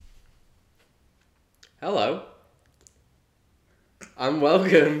Hello, and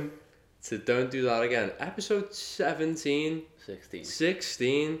welcome to Don't Do That Again, episode 17. 16.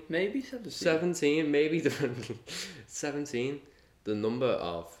 16. Maybe 17. 17, maybe 17. The number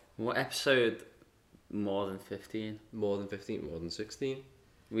of What episode more than 15? more than 15, more than 16.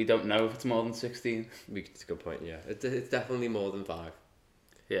 We don't know if it's more than 16. It's a good point, yeah. It's definitely more than 5.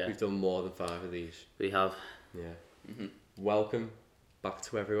 Yeah, We've done more than 5 of these. we have. Yeah. Mm-hmm. Welcome back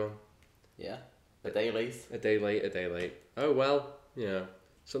to everyone. Yeah, a day late. A day late. Oh well,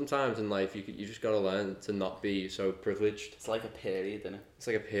 sometimes in life you just gotta learn to not be so privileged. It's like a period, isn't it? It's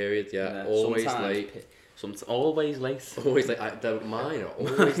like a period, yeah. Always late. Always late. Always late. Mine are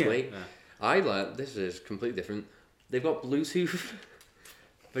always late. Yeah. I learned, this is completely different. They've got Bluetooth.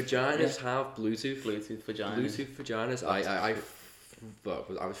 Vaginas have Bluetooth. Bluetooth vaginas. Bluetooth vaginas. I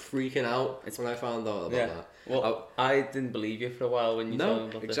was freaking out when I found out about that. Well, I didn't believe you for a while when you told me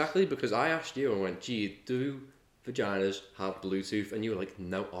about exactly, because I asked you and went, gee, do vaginas have Bluetooth? And you were like,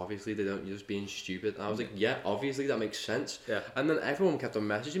 no, obviously they don't, you're just being stupid. And I was like, yeah, obviously that makes sense. Yeah. And then everyone kept on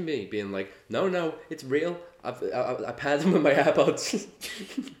messaging me, being like, no, it's real. I paired them with my AirPods.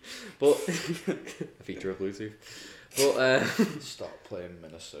 But a feature of Bluetooth. But Stop playing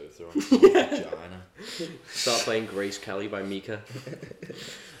Minnesota on vagina. Start playing Grace Kelly by Mika.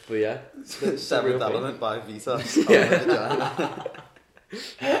 But yeah, Seventh Element by Vita.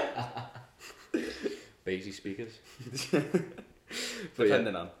 Basie speakers.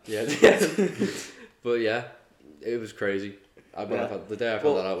 Depending on. Yeah. But yeah, it was crazy. The day I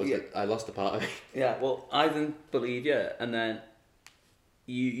found that out was that I lost a part of me. Yeah, well, I didn't believe you, and then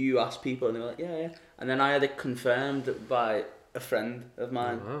you asked people, and they were like, yeah. And then I had it confirmed by a friend of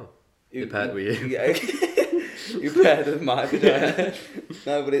mine. Oh, wow. You paired with you. Yeah. You paired with my vagina.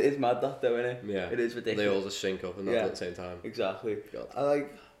 No, but it is mad that though, innit? Yeah. It is ridiculous. They all just sync up and that's at the same time. Exactly. God. The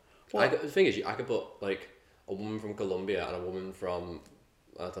The thing is, I could put like a woman from Colombia and a woman from,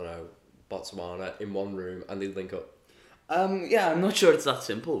 I don't know, Botswana in one room and they'd link up. Yeah, I'm not sure it's that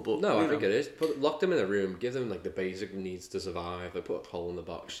simple, but no, I think it is. Lock them in a room, give them like the basic needs to survive. They put a hole in the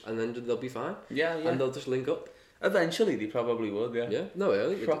box, and then they'll be fine. Yeah. And they'll just link up. Eventually, they probably would. Yeah. Yeah. No,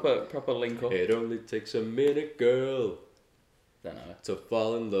 Proper link up. It only takes a minute, girl, Don't know. to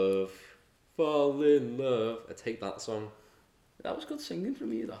fall in love. Fall in love. I take that song. That was good singing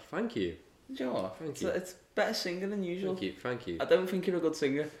from you, though. Thank you. Do you know what? Thank you. It's better singing than usual. Thank you. I don't think you're a good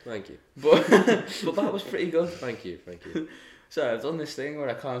singer, Thank you. but that was pretty good. Thank you. So I've done this thing where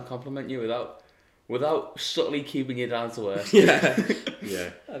I can't compliment you without subtly keeping you down to earth. Yeah.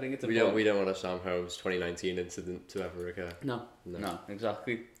 I think it's We important. don't want a Sam Holmes 2019 incident to ever occur. No,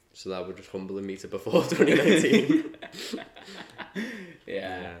 exactly. So that would just humbling me to before 2019.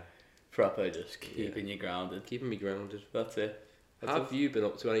 Yeah. Proper just keeping you grounded. Keeping me grounded. That's it. Have you been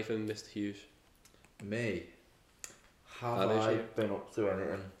up to anything, Mr. Hughes? Me? Have How is I it? been up to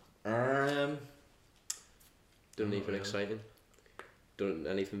anything? Done anything really. exciting? Done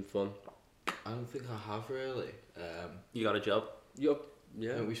anything fun? I don't think I have really. You got a job? Yeah.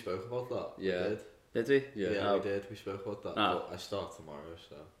 I think we spoke about that. Yeah. We did. Did we? Yeah. We did. We spoke about that. Oh. But I start tomorrow,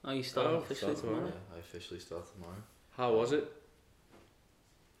 so. Oh, you start officially start tomorrow. tomorrow? Yeah, I officially start tomorrow. How was it?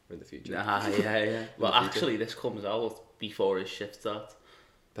 In the future. Yeah. Well, the future. actually, this comes out before his shift starts.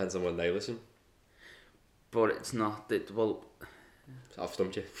 Depends on when they listen. But it's not that. Well, I've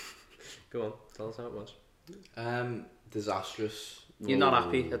stumped you. Go on, tell us how it was. Disastrous. you're not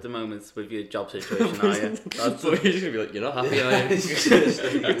happy at the moment with your job situation, are you? That's what you're just gonna be like. You're not happy, are you?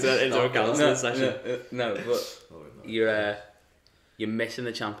 It's a counselling session. No, but Oh, no. you're missing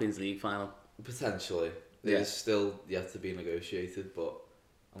the Champions League final. Potentially. Yeah. It is still yet to be negotiated, but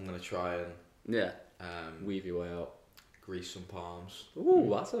I'm going to try and Yeah. Weave your way out. grease some palms. Ooh,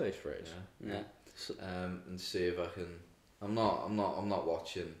 that's a nice phrase. Yeah. Yeah. So, and see if I can. I'm not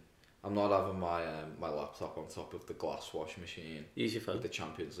watching. I'm not having my my laptop on top of the glass wash machine Use your phone. with the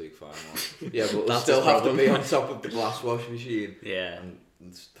Champions League final. Yeah, but we'll That's still his have to problem. be on top of the glass wash machine. Yeah. And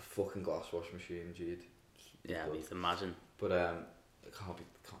it's the fucking glass wash machine, Jude. Yeah, I mean, imagine. But I can't be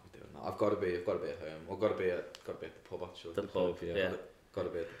doing that. I've got to be at home. I've got to be at the pub actually. The pub, yeah. Got to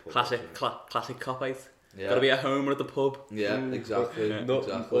be at the pub. Classic, actually. classic cop out. Yeah. Got to be at home or at the pub. Yeah, exactly. Yeah.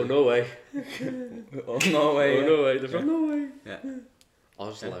 Exactly. No way. Oh no way. Norway. They're from Norway. Yeah.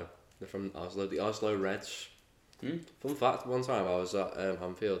 Oslo. Yeah. They're from Oslo. The Oslo Reds. Hmm? Fun fact, one time I was at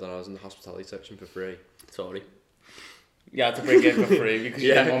Hamfield and I was in the hospitality section for free. Sorry. You had to bring it for free because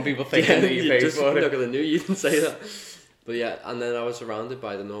you didn't want people thinking that you paid just for not it. gonna knew you didn't say that. But yeah, and then I was surrounded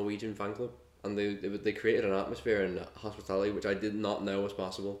by the Norwegian fan club, and they created an atmosphere in hospitality which I did not know was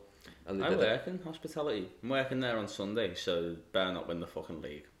possible. And they I did work in hospitality. I'm working there on Sunday, so better not win the fucking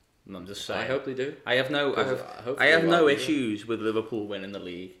league. I'm just saying. I hope they do. I have no issues with Liverpool winning the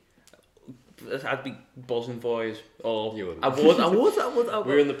league. I'd be buzzing for it. Or You wouldn't. I would.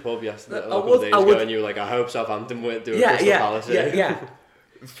 We were in the pub yesterday, a I couple would- of days I ago, would- and you were like, I hope Southampton won't do a Crystal Palace. yeah.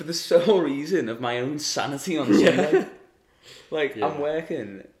 For the sole reason of my own sanity on Sunday. I'm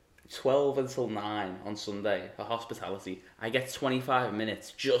working 12 until 9 on Sunday for hospitality. I get 25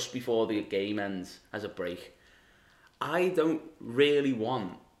 minutes just before the game ends as a break. I don't really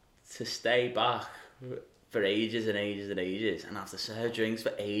want to stay back for ages and ages and ages and have to serve drinks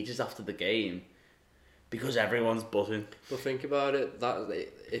for ages after the game because everyone's buzzing. But think about it, that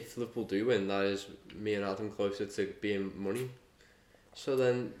if Liverpool do win, that is me and Adam closer to being money. So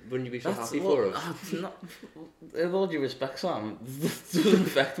then, wouldn't you be so happy for us? With all due respect, Sam, it doesn't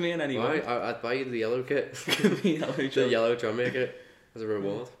affect me in any way. Right, I'd buy you the yellow kit. The The yellow Tranmere kit as a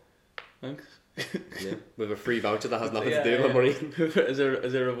reward. Thanks. Yeah, with a free voucher that has nothing to do with my money. as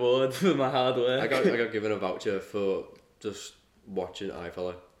a reward for my hard work. I got given a voucher for just watching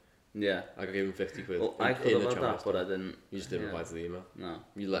iFollow. Yeah. I got given 50 quid. Well, I could have had that, but I didn't. You just didn't reply to the email. No.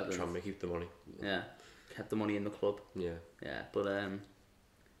 You let Tranmere keep the money. Yeah. Kept the money in the club. Yeah.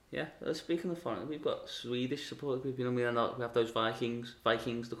 Yeah, but speaking of foreign, we've got Swedish support group. You know, we have those Vikings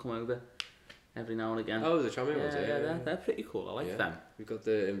that come over every now and again. Oh, the Tranmere ones. Yeah, they're pretty cool. I like them. We've got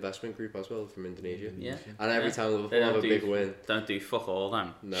the investment group as well from Indonesia. Yeah. And every time Liverpool have a big win. Don't do fuck all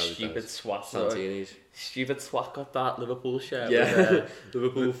them. No, Stupid swat. Santini's. Stupid swat got that Liverpool shirt. Yeah.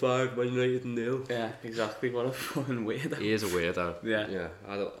 Liverpool 5, Man United 0. Yeah, exactly. What a fucking weirdo. He is a weirdo. Yeah. Yeah.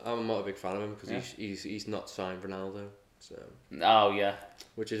 I'm not a big fan of him because he's not signed Ronaldo. So. Oh yeah.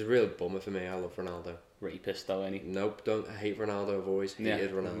 Which is a real bummer for me. I love Ronaldo. Rapist though, ain't he? Nope, don't hate Ronaldo. I've always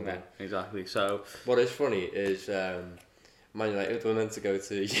hated Ronaldo. Yeah, exactly. So what is funny is Man United were meant to go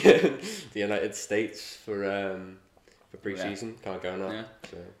to the United States for pre-season. Can't go now. Yeah.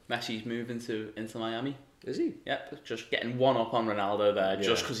 So. Messi's moving into Miami. Is he? Yep, just getting one up on Ronaldo there,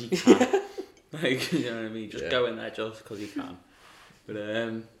 just because he can. Like, you know what I mean? Just go in there just because he can.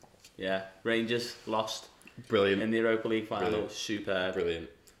 But yeah, Rangers lost. Brilliant. In the Europa League final. Superb. Brilliant.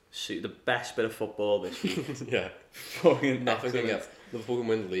 The best bit of football this week. Yeah. Fucking nothing can get. Liverpool can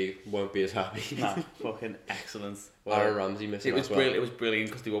win the league, won't be as happy. Nah, fucking excellent. Aaron Ramsey missing. It was brilliant. It was brilliant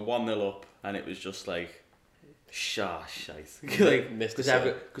because they were 1-0 up, and it was just like, shite. Like,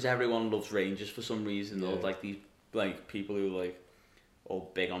 because everyone loves Rangers for some reason, or like these like people who like all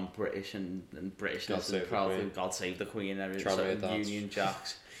big on British and Britishness and proud of God Save the Queen and everything. Union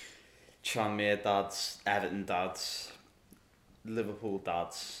Jacks, Tranmere dads, Everton dads, Liverpool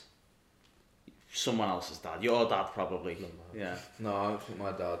dads. Someone else's dad. Your dad probably. Yeah. No, I don't think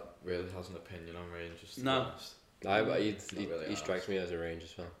my dad really has an opinion on Rangers. To be honest. He strikes me as a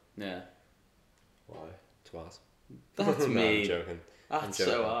Rangers fan. Yeah. Why? Twat. That's me. I'm joking. That's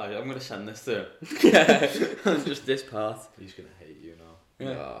so hard. I'm gonna send this to him. Yeah. Just this part. He's gonna hate you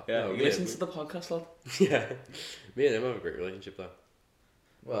now. Yeah. You listen to the podcast, lad. Yeah. Me and him have a great relationship though.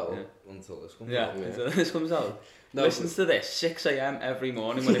 Well, until this comes out. out. Until this comes out. No, Listens to this 6 a.m. every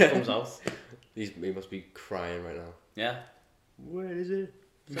morning when it comes out. He must be crying right now. Yeah. Where is it?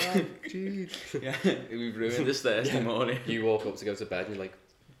 Yeah. We've ruined this Thursday morning. You walk up to go to bed and you're like,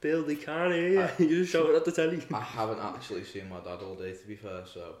 Bill, they can't hear you. You just show it at the telly. I haven't actually seen my dad all day, to be fair,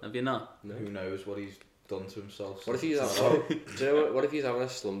 so... Have you not? No. Who knows what he's done to himself. What if he's do you know what if he's having a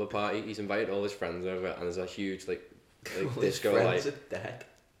slumber party? He's invited all his friends over and there's a huge like disco light. Are dead.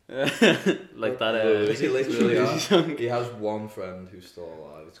 Like that. Is he literally? He has one friend who's still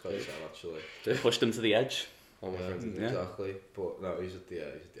alive. It's quite sad actually. Pushed him to the edge. All my friends. Exactly. But no, he's at the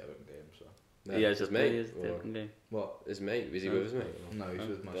Everton game. So. No, yeah, his mate. game. What? His mate? Is he with his mate? No, he's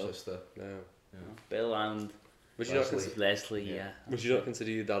with my sister. No. Yeah. Bill and Would you Leslie. Yeah. Would you not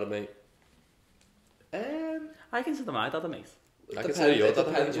consider your dad a mate? I consider my dad a mate. I consider your dad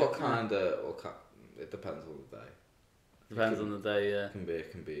a mate. Depends what kind of. It depends on the day. Depends on the day. Yeah.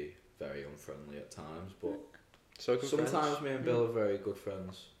 It can be very unfriendly at times, but sometimes me and Bill are very good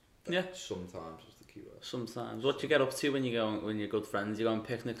friends. Yeah. Sometimes is the key word. Sometimes. What do you get up to when you're good friends? You go on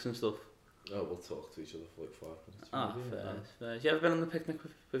picnics and stuff. Oh, we'll talk to each other for like 5 minutes. Ah, fair. Have you ever been on a picnic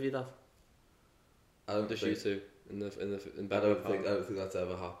with your dad? I don't just think, you two in I don't think that's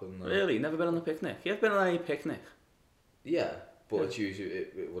ever happened. No. Really? Never been on a picnic? You ever been on any picnic? Yeah, but it's usually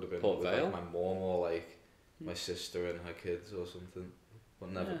it would have been Port with Vale? like my mum or like my sister and her kids or something.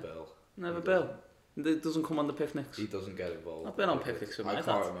 But never Bill. Never Bill. It doesn't come on the picnics. He doesn't get involved. I've been on picnics with my I dad.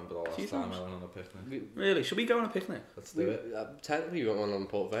 can't remember the last Few time times. I went on a picnic. Really? Should we go on a picnic? Let's do it. Technically, we went one on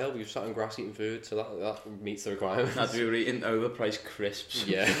Port Vale. We've sat on grass eating food, so that meets the requirements. Had we were eating overpriced crisps.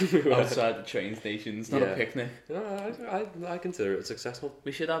 Yeah. Outside the train stations, not a Yeah. picnic. No, I consider it successful.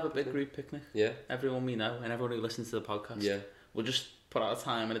 We should have a big group picnic. Yeah. Everyone we know and everyone who listens to the podcast. Yeah. We'll just put out a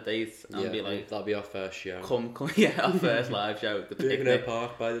time and a date and be like, that'll be our first show. come, yeah, our first live show. The Digging picnic.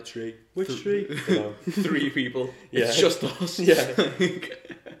 park by the tree. Which tree? Come on. 3 people. Yeah. It's just us. Yeah.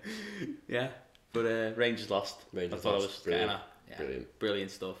 Yeah. But Rangers lost. Rangers That's what I lost. was getting Brilliant. at. Yeah. Brilliant.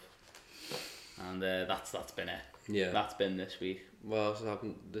 Brilliant stuff. And that's been it. Yeah. That's been this week. What else has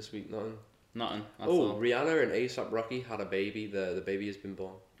happened this week? Nothing. Nothing. That's Oh, all. Rihanna and A$AP Rocky had a baby. The baby has been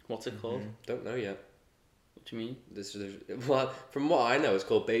born. What's it called? Don't know yet. What do you mean? This is well, from what I know, it's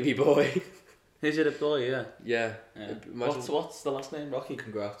called Baby Boy. Is it a boy? Yeah. Yeah. Yeah. Imagine- What's the last name? Rocky.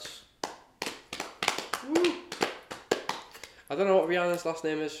 Congrats. I don't know what Rihanna's last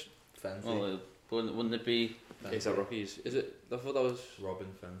name is. Fenty. Well, wouldn't it be? A$AP Rocky's. Is it? I thought that was. Robin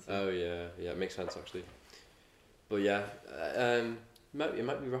Fenty. Oh yeah, yeah, it makes sense actually. But yeah, it might be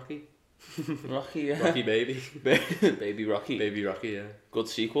Rocky. Rocky? Yeah. Rocky Baby. Baby Rocky. Baby Rocky, yeah. Good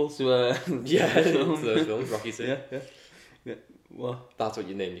sequel to Yeah, to film. those films, Rocky 2. Yeah. What? That's what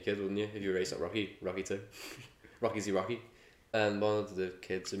you'd name your kid, wouldn't you? If you were A$AP Rocky, Rocky 2. Rocky Z Rocky. And one of the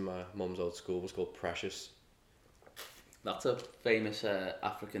kids in my mum's old school was called Precious. That's a famous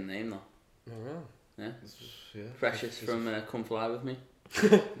African name, though. Oh, wow. Yeah. Yeah. Precious from Come Fly With Me.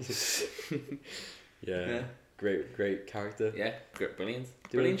 Yeah. Great character. Yeah. Brilliant.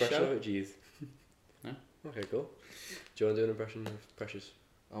 Do an Brilliant impression show. of it, jeez. No. Okay, cool. Do you want to do an impression of Precious?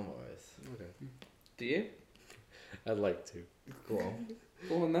 I'm alright. Okay. Do you? I'd like to. Go on.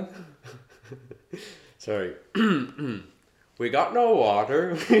 Go on then. Sorry. We got no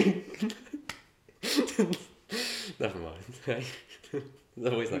water. Never mind. It's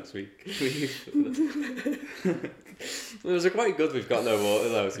always next week. It was quite good we've got no water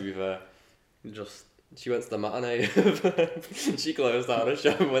though, to be fair. Just She went to the matinee. She closed down her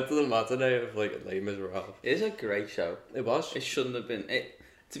show and went to the matinee of like Les Miserables. it is a great show. It was. It shouldn't have been.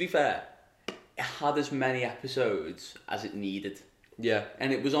 To be fair, it had as many episodes as it needed, Yeah.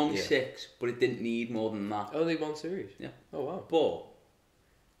 and it was only Yeah. 6, but it didn't need more than that. Only one series. Yeah. Oh wow. But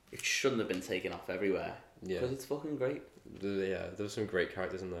it shouldn't have been taken off everywhere Yeah. because it's fucking great. Yeah. There was some great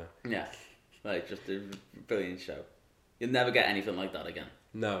characters in there. Yeah, like just a brilliant show. You'll never get anything like that again,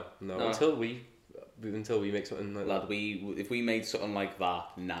 No. No. Until we make something like lad. If we made something like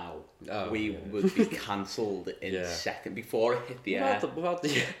that now, Oh, we yeah. would be cancelled in Yeah. a second before it hit the air. Without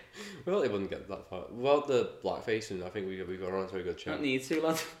the well, it wouldn't get that far. Without the blackface, and I think we got on to a good Don't chat. need to,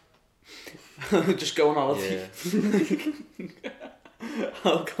 lad. Just go on holiday. Yeah.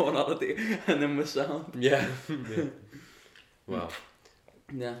 I'll go on holiday and then we're sound. Yeah. Yeah. Wow.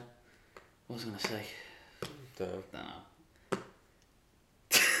 Yeah. What was I gonna say? Don't know.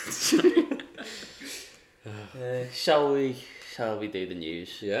 Shall we do the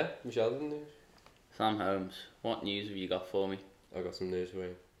news? Yeah. Michelle didn't news. Sam Holmes, what news have you got for me? I've got some news for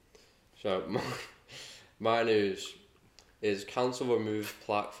you. So my news is council removed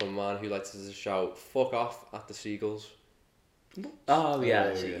plaque for man who likes to shout "fuck off" at the seagulls. Oh yeah,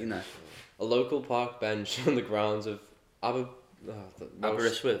 Oh, see, yeah. you know, A local park bench on the grounds of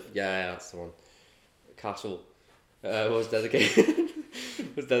Aberystwyth. Yeah, that's the one. Castle was dedicated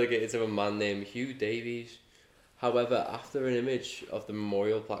to a man named Hugh Davies. However, after an image of the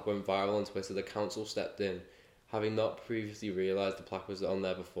memorial plaque went viral on Twitter, the council stepped in, having not previously realised the plaque was on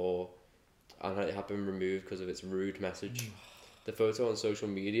there before, and it had been removed because of its rude message. The photo on social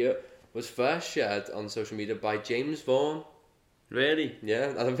media was first shared on social media by James Vaughan. Really?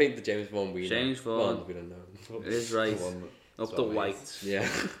 Yeah, I don't think the James Vaughan we know. James Vaughan. Well, we don't know. It is right. The one Up that's the always- whites. Yeah.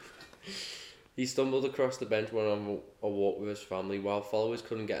 He stumbled across the bench when on a walk with his family. While followers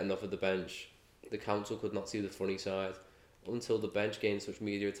couldn't get enough of the bench, the council could not see the funny side. Until the bench gained such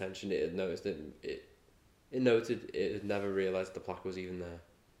media attention, it had noticed it noted it had never realised the plaque was even there.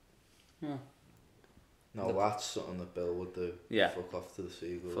 Yeah. No, that's something that Bill would do. Yeah. Fuck off to the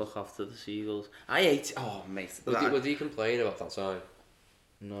seagulls. Fuck off to the seagulls. I hate. Oh mate, Would he complain about that sign?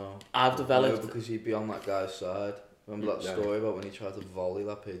 No. I've developed. No, because he'd be on that guy's side. Remember that No. story about when he tried to volley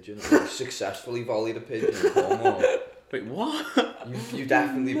that pigeon? He successfully volleyed a pigeon in Cornwall. Wait, what? You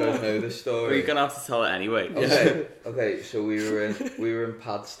definitely don't know this story. Well, you're gonna have to tell it anyway. Okay, so we were in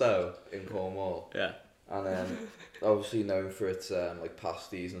Padstow in Cornwall, Yeah. and obviously known for its like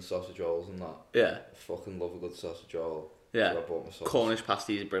pasties and sausage rolls and that. Yeah. I fucking love a good sausage roll. Yeah. So I bought my sausage. Cornish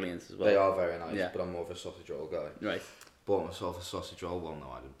pasties are brilliant as well. They are very nice, Yeah. but I'm more of a sausage roll guy. Right. bought myself a sausage roll. Well,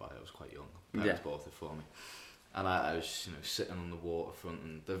 no, I didn't buy it. I was quite young. Parents bought it for me. And I was, sitting on the waterfront,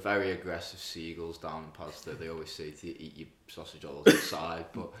 and the very aggressive seagulls down in Padstow, they always say to you, eat your sausage rolls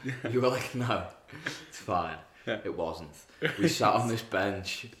outside, but you were like, no, it's fine. It wasn't. We sat on this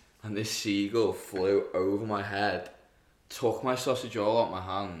bench, and this seagull flew over my head, took my sausage roll out my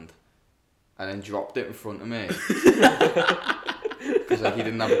hand, and then dropped it in front of me. Because he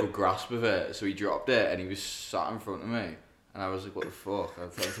didn't have a good grasp of it, so he dropped it, and he was sat in front of me. And I was like, what the fuck? I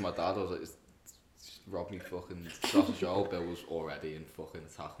was telling to my dad, I was like, robbed me fucking sausage roll. Bill was already in fucking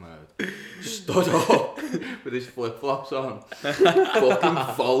attack mode. Stood up with his flip flops on,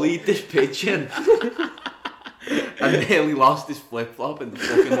 fucking volleyed this pigeon, and nearly lost his flip flop in the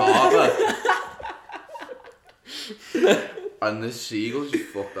fucking harbour. And this seagull just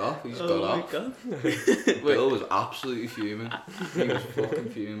fucked off. He's got off. God. Bill was absolutely fuming. He was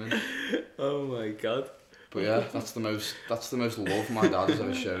fucking fuming. Oh my god. But yeah, that's the most love my dad has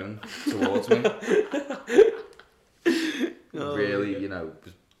ever shown towards me. Really,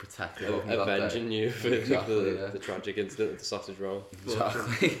 was protective of me. Avenging you for the tragic incident of the sausage roll.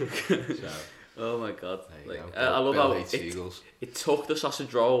 Exactly. Oh my god. I love how it took the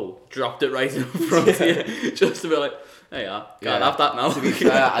sausage roll, dropped it right in front of you, just to be like, hey, can't have that now. To be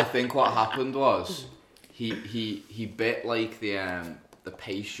fair, I think what happened was he bit like the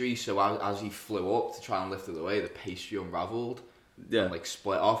pastry, so as he flew up to try and lift it away, the pastry unravelled and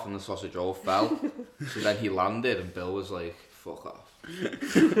split off, and the sausage roll fell. So then he landed, and Bill was like, fuck off.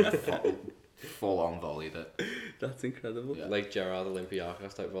 Full on volleyed it. That's incredible. Yeah. Like Gerard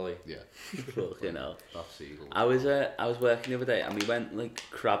Olympiakos type volley. Yeah. Fucking hell. That's seagull. I was working the other day, and we went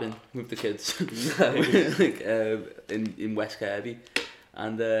crabbing with the kids in West Kirby,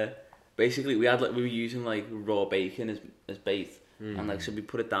 and basically we were using raw bacon as bait. And so we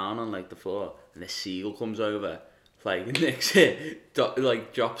put it down on the floor, and the seagull comes over, nicks it,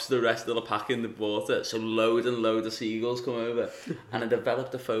 drops the rest of the pack in the water. So loads and loads of seagulls come over, and I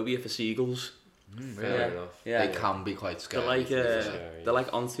developed a phobia for seagulls. Fair enough. Yeah, they can be quite scary. They're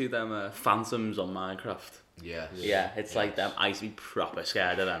onto them phantoms on Minecraft. Yeah. Yeah, it's like them. I used to be proper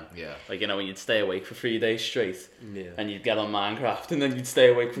scared of them. Yeah. When you'd stay awake for 3 days straight, and you'd get on Minecraft, and then you'd stay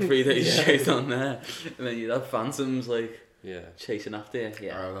awake for 3 days straight on there, and then you'd have phantoms chasing after you.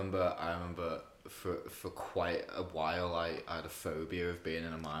 Yeah. I remember for quite a while I had a phobia of being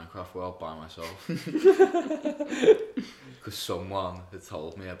in a Minecraft world by myself. Because someone had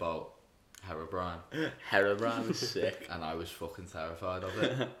told me about Herobrine. Herobrine was sick. And I was fucking terrified of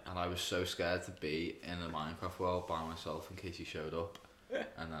it. And I was so scared to be in a Minecraft world by myself in case he showed up.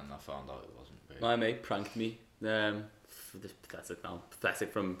 And then I found out it wasn't real. My mate pranked me. This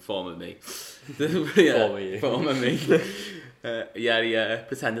pathetic from former me. Former me. He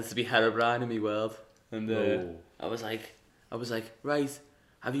pretended to be Herobrine in my world, and I was like, right,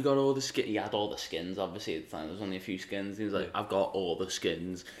 have you got all the skins? He had all the skins, obviously at the time. There was only a few skins. He was like, I've got all the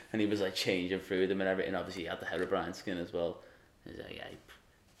skins, and he was changing through them and everything. Obviously, he had the Herobrine skin as well. He was like,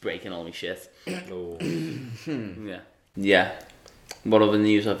 breaking all my shit. Yeah. What other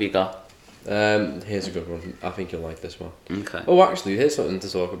news have you got? Here's a good one. I think you'll like this one. Okay. Oh, actually, here's something to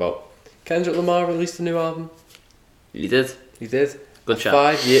talk about. Kendrick Lamar released a new album. He did. Good shot.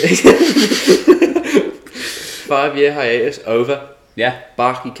 5 year 5 year hiatus over. Yeah.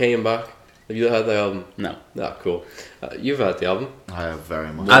 Back. He came back. Have you heard the album? No. Ah, cool. You've heard the album. I have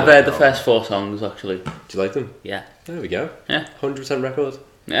very much. I've heard the first 4 songs actually. Do you like them? Yeah. There we go. Yeah. 100% record.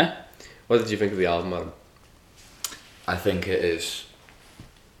 Yeah. What did you think of the album, Adam? I think it is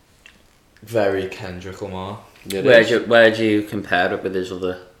very Kendrick Lamar. Yeah, Where do you compare it with his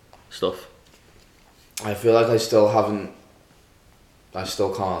other stuff? I feel like I still can't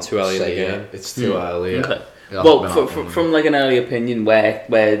Too early in the say game. it. It's too early. Okay. Yeah. Well, from an early opinion, where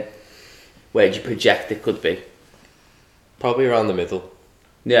do you project it could be? Probably around the middle.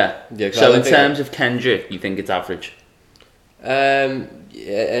 Yeah. So in terms of Kendrick, you think it's average? In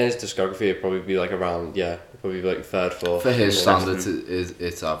his discography, it'd probably be around, probably third, fourth. For his standards,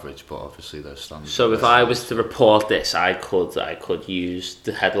 it's average, but obviously those standards. So if I was to report this, I could use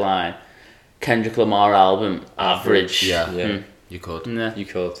the headline: Kendrick Lamar album average. Yeah. You could. Yeah. You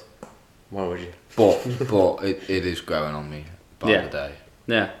could. Why would you? But it is growing on me by the day.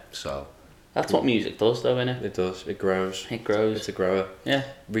 Yeah. So that's what music does, though, innit? It does. It grows. It's a grower. Yeah.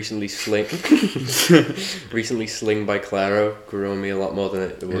 Recently, Sling by Claro grew on me a lot more than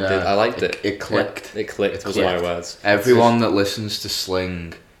it did. I liked it. It clicked. It clicked. Was my words. Everyone that listens to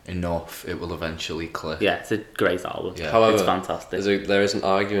Sling enough, it will eventually click. Yeah, it's a great album. Yeah. However, it's fantastic. There is an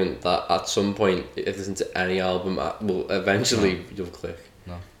argument that at some point, if you listen to any album, will eventually you'll click.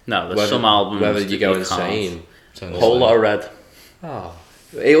 No, there's some albums whether you go can't. insane Whole lot of red. Oh,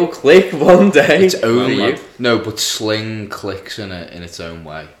 it'll click one day. It's only no, but Sling clicks in its own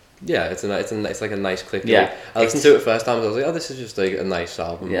way. Yeah, it's like a nice click. Yeah, I listened to it first time and I was like, oh, this is just like a nice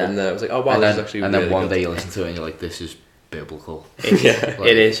album. Yeah. And then I was like, oh wow, this is actually and really then one good. day you listen to it and you're like, this is biblical. Yeah, like,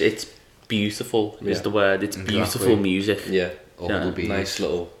 it is. It's beautiful. Is the word? It's beautiful music. Yeah, nice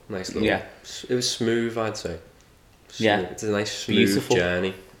little. Yeah, it was smooth. I'd say. Yeah, it's a nice smooth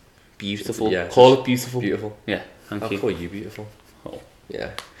journey. Beautiful. Yeah, call it beautiful. Beautiful. Yeah, thank you. I'll call you beautiful. Oh, yeah.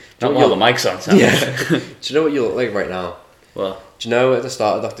 Not while the mic's on. Sam. Yeah. Do you know what you look like right now? Well, do you know at the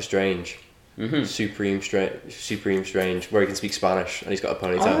start of Doctor Strange, Supreme Strange, where he can speak Spanish and he's got a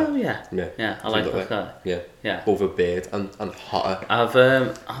ponytail? Oh yeah. I like that guy. Yeah. Both a beard and hotter.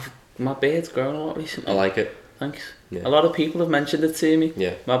 I've my beard's grown a lot recently. I like it. Thanks. Yeah. A lot of people have mentioned it to me.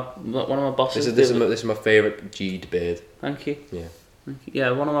 Yeah. One of my bosses. This is my favourite G'd beard. Thank you. Yeah.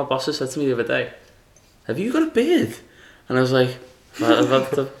 Yeah. One of my bosses said to me the other day, "Have you got a beard?" And I was like, "I've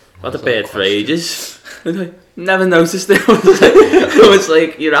had a beard for ages." And I never noticed it. I was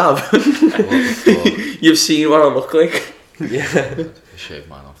like, you have. You've seen what I look like. Yeah. I shaved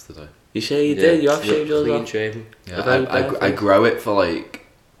mine off today. You say you did? You have shaved yours off? Shaven. Yeah, I grow it for like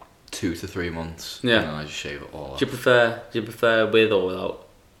 2 to 3 months. Yeah. And then I just shave it all off. Do you prefer with or without?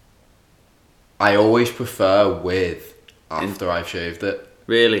 I always prefer with after I've shaved it.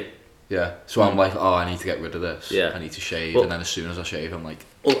 Really? Yeah. So I'm like, oh, I need to get rid of this. Yeah. I need to shave. Well, and then as soon as I shave, I'm like...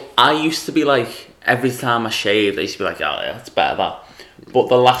 Well, I used to be like, every time I shaved, I used to be like, oh yeah, it's better that. But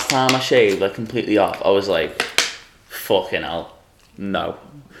the last time I shaved, like completely off, I was like, fucking hell, no.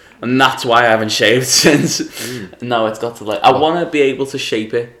 And that's why I haven't shaved since. No, it's got to like, I want to be able to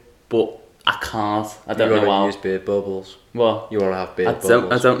shape it, but I can't. I don't know how. Use beard bubbles. Well, you want to have beard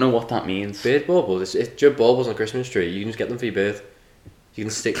bubbles. I don't know what that means. Beard bubbles. It's just bubbles on a Christmas tree. You can just get them for your beard. You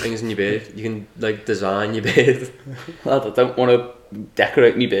can stick things in your beard. You can like design your beard. I don't want to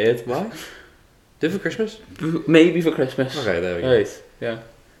decorate my beard. Why? Do it for Christmas? Maybe for Christmas. Okay, there we go. Right.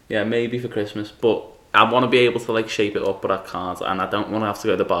 Yeah, maybe for Christmas. But I want to be able to like shape it up, but I can't, and I don't want to have to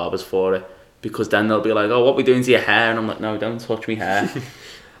go to the barbers for it because then they'll be like, "Oh, what are we doing to your hair?" And I'm like, "No, don't touch me hair."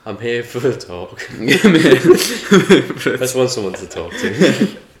 I'm here for the talk. I just want someone to talk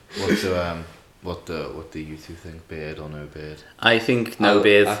to. What do you two think? Beard or no beard? I think no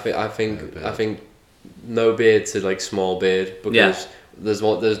beard. I think no beard to like small beard because there's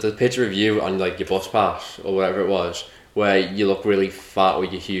the picture of you on like your bus pass or whatever it was where you look really fat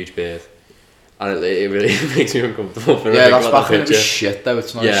with your huge beard, and it really makes me uncomfortable. Yeah, that's back when it was shit though.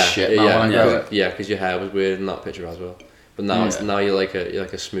 It's not shit now. Yeah, because your hair was weird in that picture as well. But now now you're like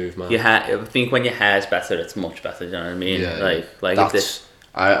a smooth man. Your hair, I think when your hair's better, it's much better. Do you know what I mean? Yeah, like that's, this.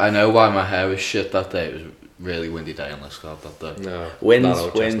 I know why my hair was shit that day. It was really windy day in Liscard that day. No, wind's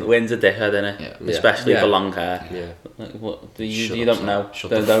a dickhead, isn't it? Yeah. Especially for long hair. Yeah. Like, what? You don't know.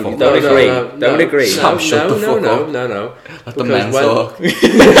 Don't agree. Don't agree. Sam, No. Let the men talk.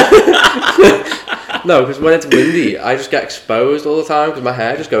 No, because when it's windy, I just get exposed all the time because my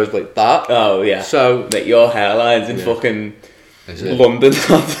hair just goes like that. Oh yeah. So like your hairline's in fucking London.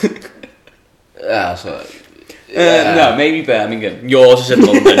 Yeah, so. No, maybe Birmingham. Yours is in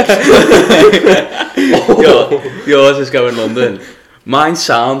London. Yours is going London. Mine's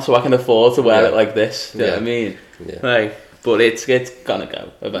sound, so I can afford to wear it like this. Do you know what I mean? Yeah. Like, but it's gonna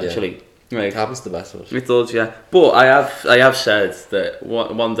go eventually. Yeah. Like, it happens to the best of us. It does, yeah. But I have said that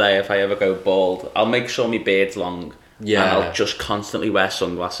one day if I ever go bald, I'll make sure my beard's long. Yeah. And I'll just constantly wear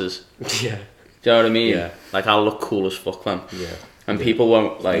sunglasses. Yeah. Do you know what I mean? Yeah. Like I'll look cool as fuck, man. Yeah. And people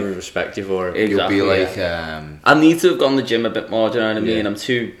won't like respect you for it. Exactly, you'll be like I need to have gone to the gym a bit more, do you know what I mean? I'm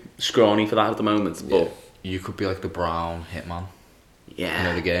too scrawny for that at the moment. But you could be like the brown hitman. Yeah. You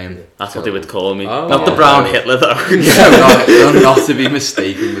know the game? That's what they would call me. Oh, not the brown Hitler though. not to be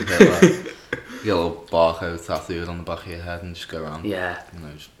mistaken with Hitler. Get a little barcode tattooed on the back of your head and just go around. Yeah. You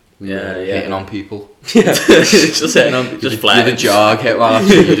know, just hitting on people. Just hitting on, just flirt. You're the jog hitman,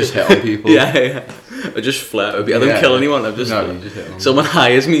 you just hit on people. Yeah. I just flirt. I don't kill anyone. You just hit on someone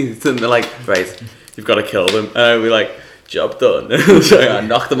hires me and they're like, right, you've got to kill them. And I'll be like, job done. So I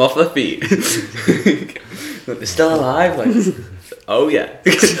knock them off their feet. They're still alive. Like, oh yeah.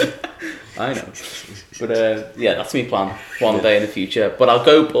 I know. But yeah, that's my plan. One day in the future. But I'll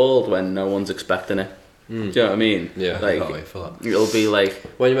go bald when no one's expecting it. Do you know what I mean? Yeah. Like, I can't wait for that. It'll be like...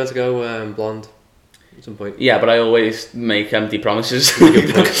 When are you meant to go blonde? At some point. Yeah, but I always make empty promises.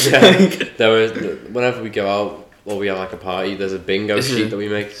 Whenever we go out or we have like a party, there's a bingo sheet that we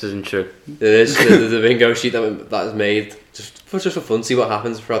make. This isn't true. There's a bingo sheet that is made just for fun, see what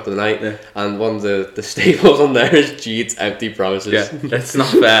happens throughout the night. Yeah. And one of the staples on there is Jeed's empty promises. Yeah, that's not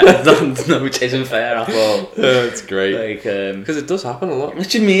fair. Which isn't fair at all. It's great. Like, because it does happen a lot. What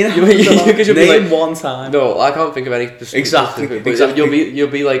do you mean? You'll name like, one time. No, I can't think of any. Exactly. You'll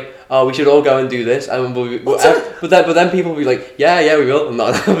be like, oh, we should all go and do this, and but then people will be like, yeah, we will, and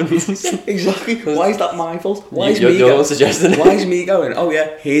that happens. Exactly. Why is that my fault? Why is me going? Oh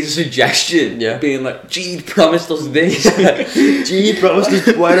yeah, here's a suggestion. Yeah. Being like, Gee promised us this. Gee promised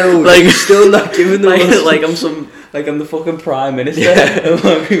us bueno. Like still not giving them. I'm the fucking Prime Minister.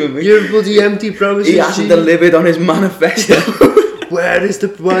 Yeah. Your bloody empty promises. He hasn't delivered on his manifesto. Where is the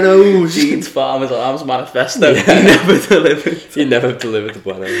buenos? Jeed's Farmers Arms manifesto. Yeah. He never delivered. He never delivered the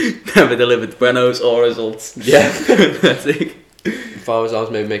buenos. Never delivered buenos or results. Yeah. Farmers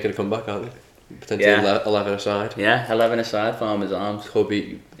Arms may be making a comeback, aren't they? Potentially 11 aside. Yeah, 11 aside, Farmers Arms.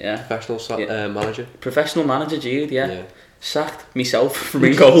 Hubby, professional manager. Professional manager, Jeed, yeah. Sacked myself from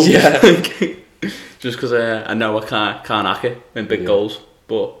in goals. Yeah. Just because I know I can't hack it in big goals.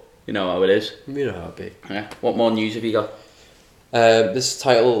 But you know how it is. You know how it be. Yeah. What more news have you got? The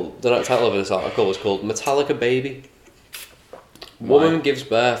title of this article is called Metallica Baby. Woman gives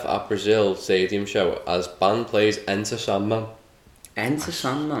birth at Brazil stadium show as band plays Enter Sandman. Enter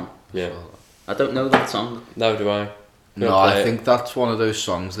Sandman? Yeah. I don't know that song. No, do I? No, I think that's one of those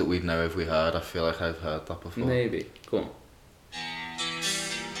songs that we'd know if we heard. I feel like I've heard that before. Maybe. Go on.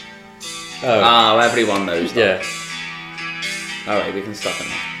 Oh, everyone knows that. Yeah. Alright, we can stop it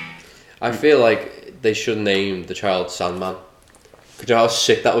now. I feel like they should name the child Sandman. Could you know how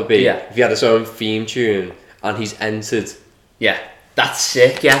sick that would be? Yeah. If he had his own theme tune and he's entered. Yeah. That's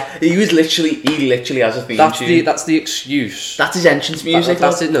sick, yeah. He literally has a theme tune. That's the excuse. That's his entrance music.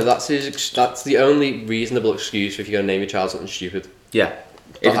 That's it. No, that's the only reasonable excuse if you're gonna name your child something stupid. Yeah.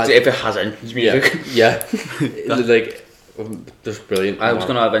 If it has entrance music. Yeah. Like, just brilliant. I was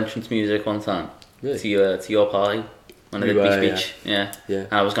gonna have entrance music one time. Really? To your party. When I did my speech. Yeah.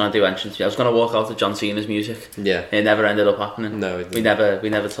 And I was gonna do entrance. I was gonna walk out to John Cena's music. Yeah. It never ended up happening. No, it didn't. We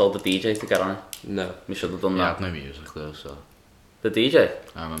never told the DJ to get on it. No. We should have done that. He had no music though, so. The DJ?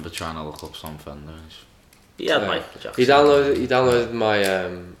 I remember trying to look up some Fender. He had Michael Jackson. He downloaded my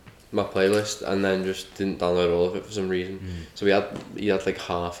my playlist and then just didn't download all of it for some reason. So he had like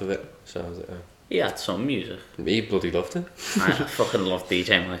half of it. So I was like, oh. He had some music. He bloody loved it. I fucking love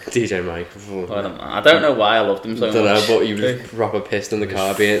DJ Mike. DJ Mike. I don't know why I loved him so much. I don't know, but you were proper pissed in the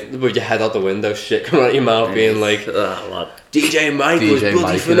car, with your head out the window, shit coming out of your mouth, being like, DJ Mike was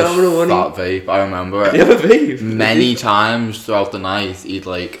bloody phenomenal, wasn't he? That vape, I remember it. You have a vape? Many times throughout the night, he'd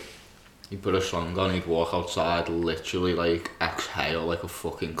put a song on, he'd walk outside, literally like exhale like a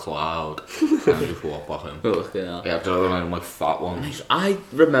fucking cloud, and just walk back home. Yeah, I've done them like fat ones. I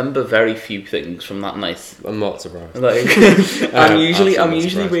remember very few things from that night. I'm not surprised. Like, I'm usually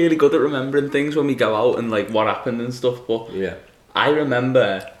really good at remembering things when we go out and like what happened and stuff. But yeah, I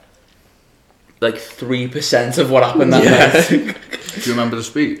remember like 3% of what happened that night. Do you remember the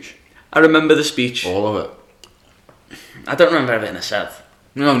speech? I remember the speech. All of it. I don't remember everything I said.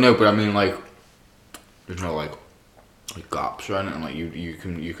 No, but I mean like, there's no like gaps or anything. Like you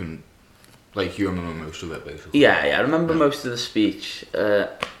can, like you remember most of it basically. Yeah, I remember most of the speech. I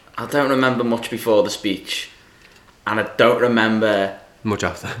don't remember much before the speech, and I don't remember much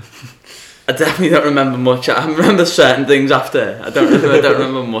after. I definitely don't remember much. I remember certain things after. I don't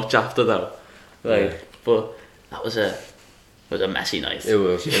remember much after though. But that was a messy night. It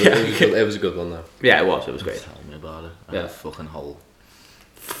was. It was a good one though. Yeah, it was. It was great. Tell me about it. Yeah, fucking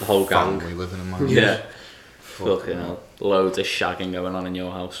the whole gang. We living in my house. Yeah. Fucking hell. Loads of shagging going on in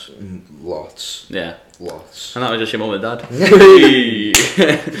your house. Lots. Yeah. Lots. And that was just your mum and dad.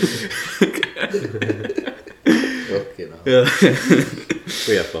 Fucking hell. Yeah.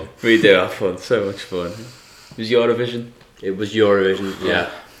 We have fun. We do have fun. So much fun. It was Eurovision. It was Eurovision,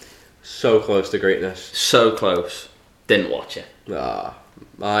 yeah. So close to greatness. So close. Didn't watch it.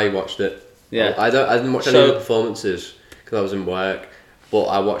 I watched it. Yeah. I didn't watch any of the performances because I was in work. But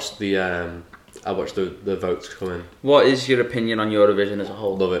I watched the votes come in. What is your opinion on Eurovision as a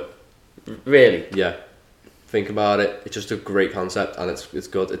whole? Love it. Really? Yeah. Think about it. It's just a great concept, and it's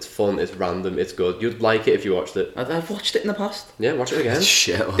good. It's fun. It's random. It's good. You'd like it if you watched it. I've watched it in the past. Yeah, watch it again.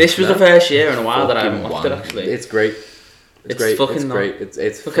 Shit. This was the first year in a while that I haven't watched it. Actually, it's great. It's great. Fucking it's great.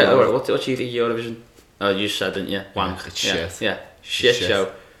 It's okay. All right. What do you think of Eurovision? Oh, you said, didn't you? Wank. It's shit. Yeah. Shit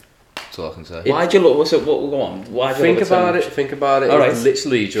show. That's all I can say. Why'd you look? What? Go on. Why'd you think about it? Think about it. All right. It's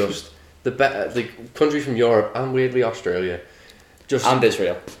literally just the countries from Europe and weirdly Australia, and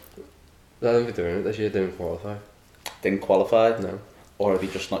Israel. I don't think they're in it this year. Didn't qualify. Didn't qualify? No. Or are they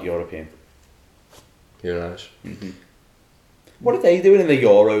just not European? Who knows? What are they doing in the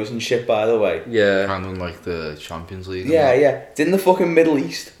Euros and shit, by the way? Yeah. Kind of like the Champions League. Yeah. It's in the fucking Middle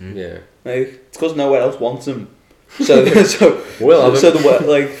East. Yeah. Like, it's because nowhere else wants them. So fucking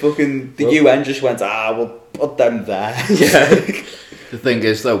the UN just went, we'll put them there. Yeah. The thing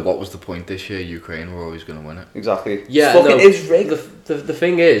is, though, what was the point this year? Ukraine were always going to win it. Exactly. Yeah, It's rigged. The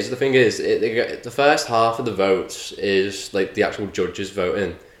thing is, the first half of the votes is like the actual judges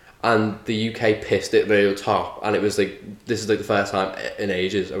voting, and the UK pissed it real top, and it was like, this is like the first time in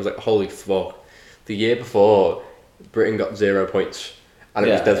ages. I was like, holy fuck. The year before, Britain got 0 points, and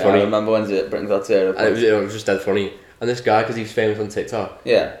it was dead funny. I remember when Britain got 0 points. And it was just dead funny. And this guy, because he's famous on TikTok,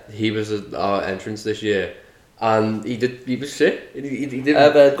 he was our entrance this year. And he was sick. He did.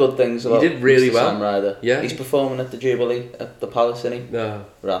 I've heard good things about. He did really Mr. well. Sam Ryder. Yeah, he's performing at the Jubilee at the Palace, isn't he? No,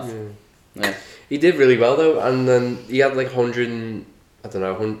 Wrath. Yeah. He did really well though, and then he had like 100. I don't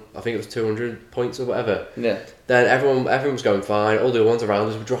know. I think it was 200 points or whatever. Yeah. Then everyone was going fine. All the ones around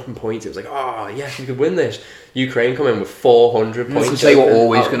us were dropping points. It was like, oh yes, we could win this. Ukraine come in with 400 points. They were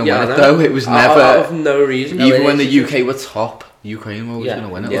always going to win it though. It was never out of no reason. Even when the UK were top, Ukraine were always going to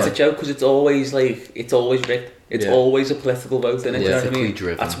win it. It's a joke because it's always rigged. It's always a political vote, isn't it? Yeah, do you know what I mean?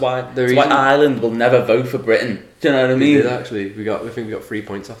 driven. That's why Ireland will never vote for Britain. Do you know what I mean? We did actually. I think we got 3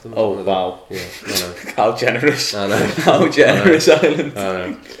 points off them. Oh wow! Yeah, I know. How generous! I know. How generous Ireland! I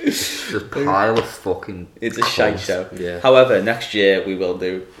know. Just a pile of fucking. It's a shite show. Yeah. However, next year we'll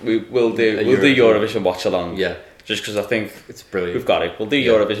do Eurovision watch along. Yeah. Just because I think it's brilliant. We've got it. We'll do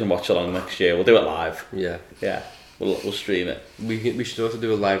Eurovision watch along next year. We'll do it live. Yeah. Yeah. We'll stream it. We should also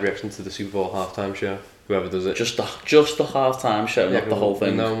do a live reaction to the Super Bowl halftime show. Whoever does it. Just the halftime show, not the whole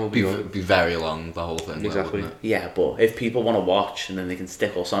thing. No, be very long, the whole thing. Exactly. Yeah, but if people want to watch and then they can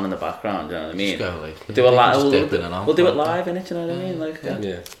stick us on in the background, you know what I mean? We'll do it live. We'll do it live, innit? You know what I mean? Like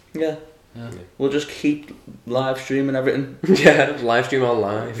yeah. We'll just keep live streaming everything. Yeah, live stream on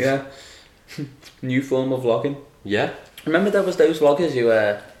live. Yeah. New form of vlogging. Yeah. Remember there was those vloggers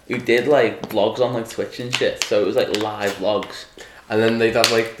who did like vlogs on like Twitch and shit. So it was like live vlogs. And then they'd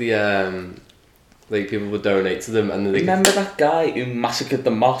have like the like people would donate to them, and then remember that guy who massacred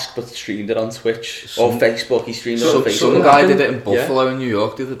the mosque but streamed it on Twitch or Facebook? He streamed it on Facebook. Some guy did it in Buffalo in New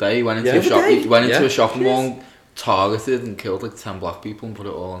York the other day. He went into a shop. He went into a shopping mall, targeted and killed like 10 black people and put it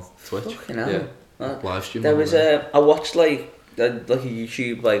all on Twitch. Fucking hell. Live stream. There was I watched like a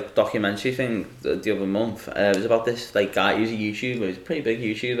YouTube like documentary thing the other month. It was about this like guy. He was a YouTuber. He was a pretty big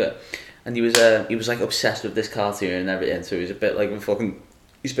YouTuber, and he was like obsessed with this cartoon and everything. So he was a bit like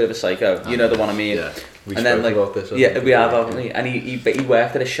he's a bit of a psycho. You know the one I mean. Yeah. We spoke about this. Yeah, we have, haven't we? And he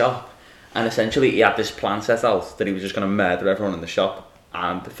worked at a shop, and essentially he had this plan set out that he was just going to murder everyone in the shop.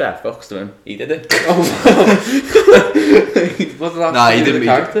 And fair fucks to him, he did it. What did that he didn't. The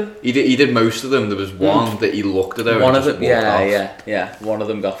character? He did most of them. There was one that he looked at her. One and of them, yeah. One of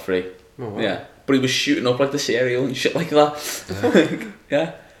them got free. Oh, wow. Yeah, but he was shooting up like the cereal and shit like that.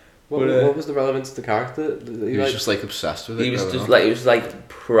 Yeah. What was the relevance to the character? He was just like obsessed with it. He was like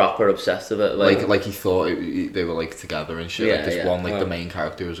proper obsessed with it. Like he thought they were like together and shit. Yeah, like this one, like the Oh. main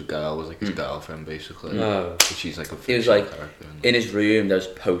character was a girl, was like his girlfriend basically. Oh. But she's like a. He was like character in his room. There's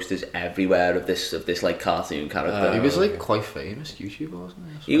posters everywhere of this like cartoon character. He was like quite famous YouTuber, wasn't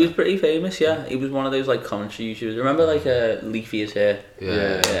he? He was pretty famous, yeah. He was one of those like commentary YouTubers. Remember like Leafy is here?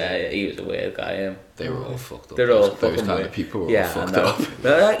 Yeah. He was a weird guy. They were all fucked up. They're all those fucking kind weird. of people were all fucked up.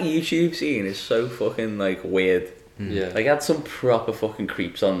 That YouTube scene is so fucking like weird. Yeah. Like had some proper fucking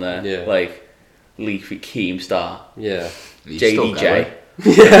creeps on there. Yeah. Like Leafy, Keemstar, Yeah. JDJ.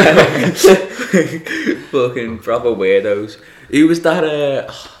 Yeah. Fucking proper weirdos. Who was that?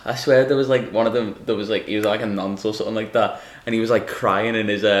 I swear there was like one of them. There was like he was like a nonce or something like that, and he was like crying in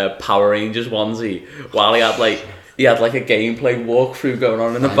his Power Rangers onesie while he had like a gameplay walkthrough going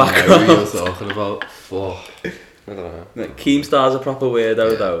on in the background. I know who you're talking about. I don't know. Like, Keemstar's a proper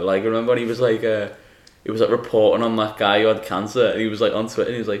weirdo though. Like remember when he was like he was like reporting on that guy who had cancer, and he was like on Twitter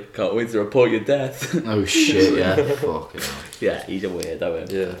and he was like, "Can't wait to report your death." Oh shit! Yeah. Fucking hell. Yeah, he's a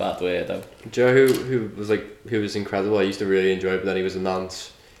weirdo. Yeah. Bad weirdo. Do you know who was incredible? I used to really enjoy, but then he was a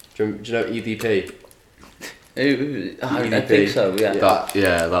nonce. Do you know EDP? I think so. Yeah.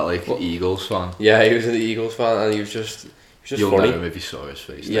 That like what? Eagles fan. Yeah, he was an Eagles fan, and he was just You'll funny. know him if you saw his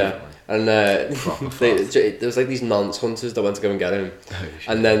face. Yeah, and there was like these nonce hunters that went to go and get him,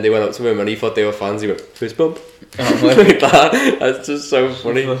 and then they went up to him and he thought they were fans. He went fist bump, like that. That's just so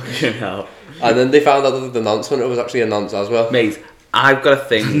funny. Fucking hell. And then they found out that the nonce hunter was actually a nonce as well. Mate, I've got a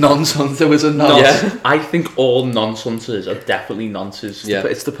thing. Nonce hunter was a nonce. Yeah. I think all nonce hunters are definitely nonces. Yeah.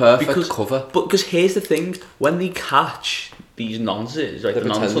 It's the perfect cover. But because here's the thing: when they catch these nonces, right, the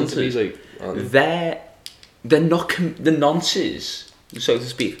nonce hunters, like, they're not the nonces, so to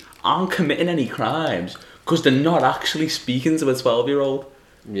speak, aren't committing any crimes because they're not actually speaking to a 12-year-old.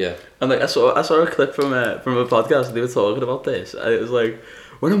 Yeah. And like I saw a clip from a podcast and they were talking about this, and it was like,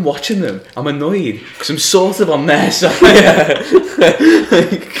 when I'm watching them, I'm annoyed because I'm sort of on their side.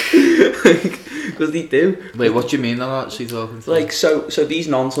 Because they do. Wait, what do you mean they're actually talking to? Like, so these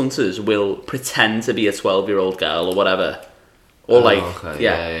nonce hunters will pretend to be a 12-year-old girl or whatever. Or okay.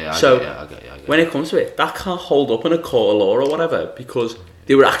 Yeah, so I get you. when it comes to it, that can't hold up in a court of law or whatever because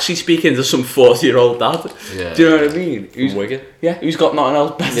they were actually speaking to some 40-year-old dad. Yeah, do you know what I mean? From Wigan? Yeah, who's got nothing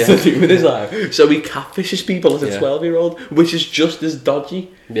else better to do with his life. So he catfishes people as a 12-year-old, which is just as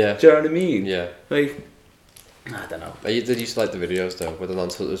dodgy. Yeah. Do you know what I mean? Yeah. Like, I don't know. I used to like the videos though, where the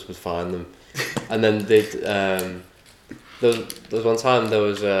nonce hunters would find them, and then they'd there was one time there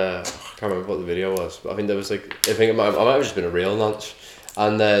was I can't remember what the video was, but I think there was like it might have just been a real nonce,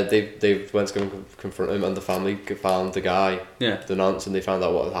 and they went to go and confront him, and the family found the guy, the nonce, and they found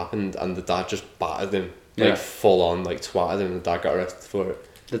out what had happened, and the dad just battered him, like full on, like twatted him, and the dad got arrested for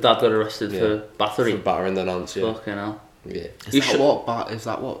it. The dad got arrested for battery. For battering the nonce, yeah. Fucking hell. Yeah. Is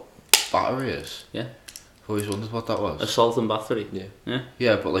that what battery is? Yeah. I've always wondered what that was. Assault and battery. Yeah.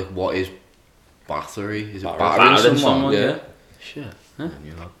 Yeah, but like, what is battery? Is it Battering battering someone? Yeah. Shit. Huh?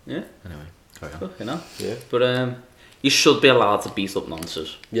 Yeah. Anyway, carry on. Fucking hell. Yeah. But you should be allowed to beat up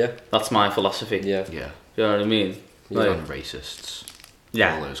nonces. Yeah. That's my philosophy. Yeah. Yeah. Do you know what I mean? Like, and racists.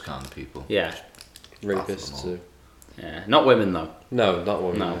 Yeah. All those kind of people. Yeah. Rapists too. Yeah. Not women though. No, not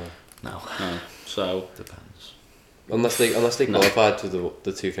women. No. No. So Depends. Unless they qualified to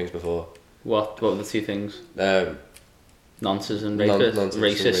the two things before. what were the two things? Nonces and Racists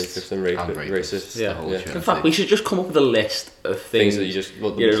rapists. and rapists. racists. Yeah. The whole shit. In fact, we should just come up with a list of Things things that you just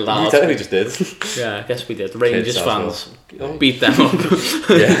you're allowed. you technically just did. Yeah, I guess we did. Rangers Kids fans, well. beat them up.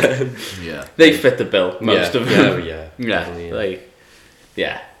 Yeah. Yeah. They fit the bill, most of them. Yeah. Yeah, Definitely, yeah. like,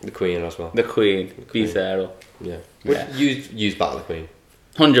 yeah, The Queen as well. the Queen, Queen. beat her up. Yeah. Yeah. Use Battle the Queen.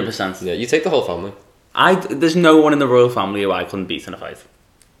 100%. Yeah. You take the whole family. There's no one in the royal family who I couldn't beat in a fight.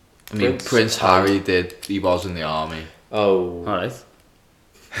 I mean, Prince Harry did. He was in the army. Oh. Alright.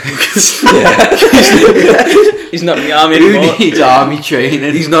 He's not in the army Who anymore. needs army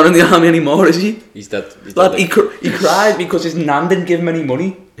training? He's not in the army anymore, is he? He's dead. Lad, he cried because his nan didn't give him any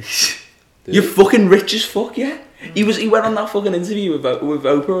money. You're fucking rich as fuck, yeah? He went on that fucking interview with Oprah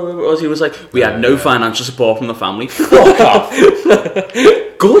or whatever it was. He was like, we had no financial support from the family. Fuck off.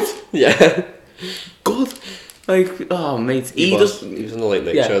 Good. Yeah. Good. Like, oh mate, He was on the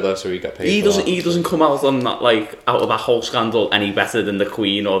Late Show though, so he got paid. He doesn't come out on that, like, out of that whole scandal any better than the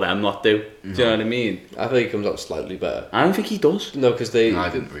Queen or them lot do. Do you know what I mean? I think he comes out slightly better. I don't think he does. No, because they. No, I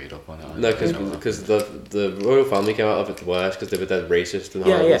didn't read up on it. No, because the royal family came out of it the worst because they were dead racist and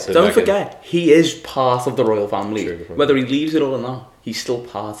Yeah, horrible yeah. to Don't Meghan. forget, he is part of the royal family. True. Whether he leaves it or not, he's still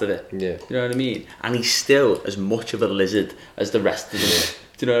part of it. Yeah. You know what I mean? And he's still as much of a lizard as the rest of them.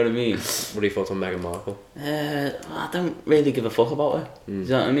 Do you know what I mean? What do you thought on Meghan Markle? I don't really give a fuck about her. Do you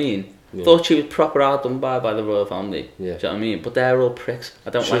know what I mean? Yeah. Thought she was proper hard done by the royal family. Yeah. Do you know what I mean? But they're all pricks.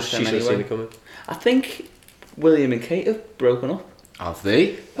 I don't like them She should have seen anyway. it coming. I think William and Kate have broken up. Have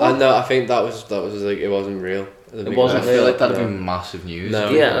they? No, I think that was like it wasn't real. It wasn't I feel real. like that'd No. be massive news.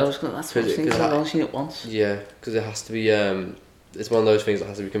 No. Yeah, that's what I was thinking. Because I've only seen it once. Yeah, because it has to be. It's one of those things that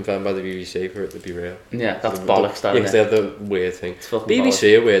has to be confirmed by the BBC for it to be real. Yeah, that's The- bollocks, Yeah, that, because isn't they it? have the weird thing. It's fucking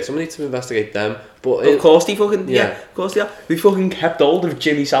BBC are weird. Somebody needs to investigate them. But Of course they fucking... Yeah. Of course they are. They fucking kept hold of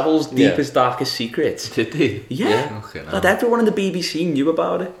Jimmy Savile's deepest, darkest secrets. Did they? Yeah. Okay, no. But everyone in the BBC knew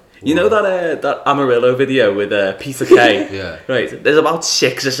about it. You know that Amarillo video with Peter Kay? Yeah. Right, there's about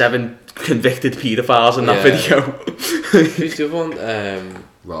 6 or 7 convicted paedophiles in that Yeah. video. who's the other one?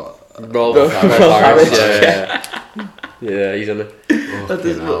 Robert Harris. Yeah, he's on it. That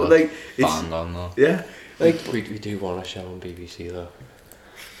is, hell, like, it's, bang on though. yeah. Like, We do want a show on BBC though.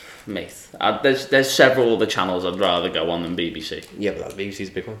 mate, there's several other channels I'd rather go on than BBC. Yeah, but that BBC's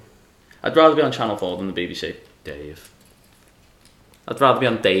a big one. I'd rather be on Channel 4 than the BBC. Dave. I'd rather be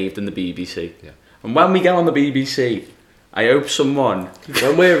on Dave than the BBC. Yeah. And when we get on the BBC, I hope someone...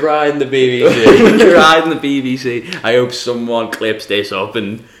 When we're riding the BBC. when you're riding the BBC, I hope someone clips this up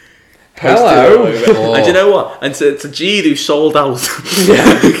and posts Hello. it. And do you know what? And to G who sold out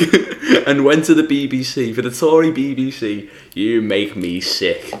and went to the BBC, for the Tory BBC, you make me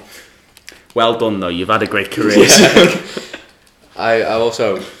sick. Well done though, you've had a great career.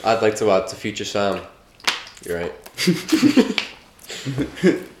 I'd like to add to Future Sam. You're right.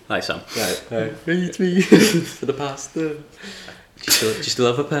 Hi Sam. Right. It's me. For the pasta. Do you still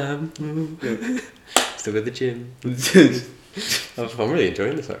have a Pam? Still at the gym. I'm really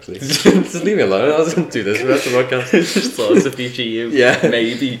enjoying this actually. Just leave me alone. I was going to do this for the rest of the podcast. Just thought it's a future you. Yeah.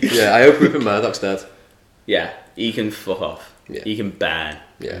 Maybe. Yeah, I hope Rupert Murdoch's dead. Yeah, he can fuck off. Yeah. He can ban.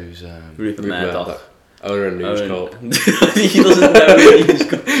 Yeah. Who's Rupert Murdoch. Owner of News Corp. He doesn't know what News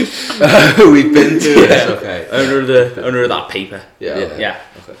Corp. We've been to it. Yeah. Okay. Owner of that paper. Yeah. Yeah. Okay. Yeah.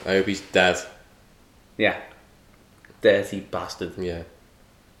 Okay. I hope he's dead. Yeah. Dirty bastard. Yeah.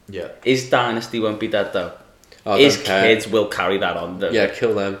 Yeah. His dynasty won't be dead though. Oh, His don't care. kids will carry that on. Yeah,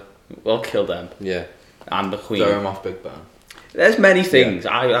 kill them. We'll kill them. Yeah. And the Queen. Throw him off Big Ben. There's many things.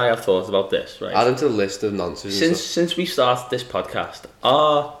 I have thought about this, right? Add him to the list of nonsense. and Since we started this podcast,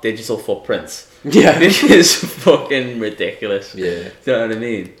 our digital footprints stuff. Yeah. is fucking ridiculous. Yeah. Do you know what I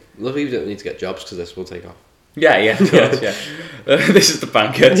mean? Luckily, we don't need to get jobs because this will take off. Yeah, of course, yeah. This is the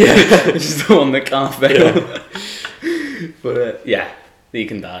banker. Yeah. This is the one that can't fail. But yeah, he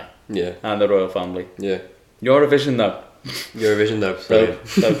can die. Yeah. And the royal family. Yeah. Eurovision though. Eurovision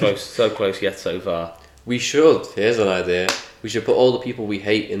though. So close yet so far. We should. Here's an idea. We should put all the people we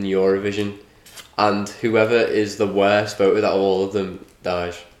hate in Eurovision, and whoever is the worst voted out of all of them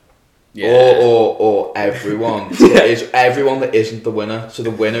dies. Yeah. Or everyone. Yeah. Is everyone that isn't the winner. So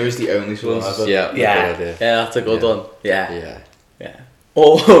the winner is the only survivor. Yeah. Yeah. Good idea. Yeah, that's a good Yeah. one. Yeah. Yeah. Yeah.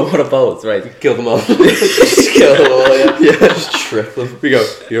 Or what about, right? Kill them all. Just kill them all, yeah. Yeah. Just trip them. We go.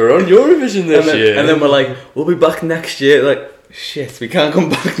 You're on Eurovision this year. And then we're like, we'll be back next year. Like, shit, we can't come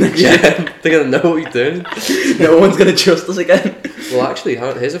back next year. yeah, they're gonna know what you're doing. No one's gonna trust us again. Well, actually,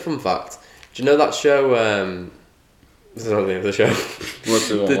 here's a fun fact. Do you know that show? This is not the name of the show. What's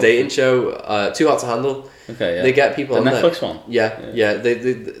the one? The dating show. Too Hot to Handle. Okay, yeah. They get people The on there. Netflix one? Yeah.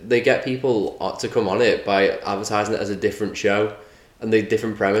 They get people to come on it by advertising it as a different show, and the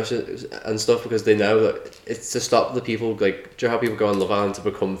different premises and stuff, because they know that it's to stop the people, like, do you know how people go on Love Island to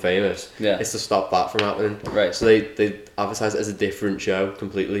become famous? Yeah. It's to stop that from happening. Right. So they advertise it as a different show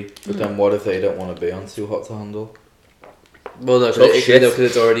completely. But then what if they don't want to be on Too Hot to Handle? Well, no, Tough shit. because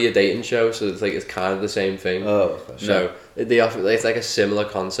it's already a dating show, so it's like it's kind of the same thing. Oh, okay. So they offer, it's like a similar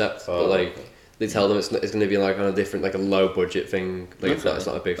concept, Oh, but like okay. they tell them it's going to be like on a different, like a low budget thing. Like it's not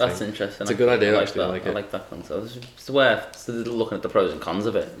a big That's thing. interesting. It's a good idea, I actually. That. I like it. I like that concept. It's worth looking at the pros and cons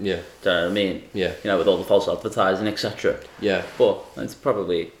of it. Yeah, Do you know what I mean? yeah, You know, with all the false advertising, etc. yeah. But it's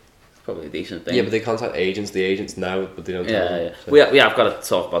probably a decent thing. Yeah, but they contact agents. The agents know, but they don't tell them. Yeah. So. We have got to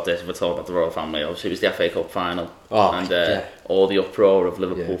talk about this. We're talking about the royal family. Obviously, it was the FA Cup final, Oh, and yeah. all the uproar of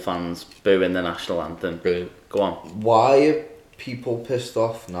Liverpool Yeah. fans booing the national anthem. Brilliant. Go on. Why are people pissed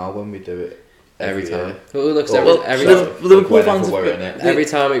off now when we do it Every year? time. Well, look, Well, every Liverpool whenever fans we're have- in it. every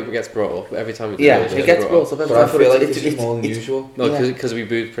time it gets brought up, every time we do Yeah, it, it gets brought up every But I time. feel like it's- this is more than usual. No, Yeah. because we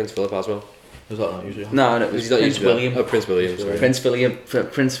booed Prince Philip as well. Is that not usual? No, it was He's not Prince usually- William. Oh, Prince William. Sorry. Prince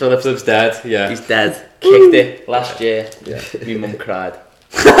Philip. Philip's dead. Yeah. He's dead. Kicked it last year. Yeah. My mum cried.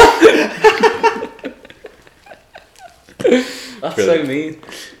 That's so mean.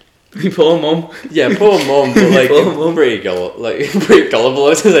 My poor mum. Yeah, poor mum, but like Poor mum. pretty gullible. Pretty gullible. I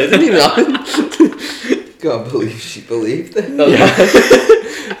was gonna say, it didn't even happen. Can't believe she believed it. Yeah.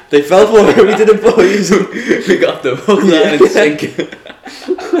 They fell for her. We didn't boys. We got the hook, line and sinker.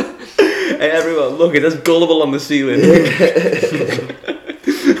 Hey everyone, look, it's gullible on the ceiling.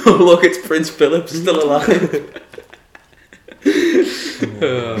 Oh look, it's Prince Philip still alive.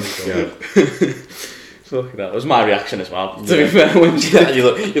 Oh god. Fuck, that was my reaction as well. To Yeah. be fair, when she Yeah,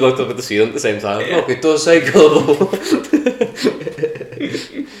 you looked up at the ceiling at the same time. Look, it does say gullible.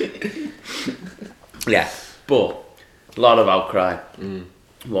 yeah, but a lot of outcry. Mm.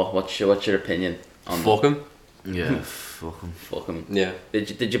 What's your opinion on Fuck him. Yeah, fuck 'em. Fuck 'em. Yeah.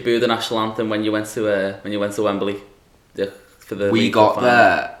 Did you boo the national anthem when you went to Wembley? For the We League got Cup final?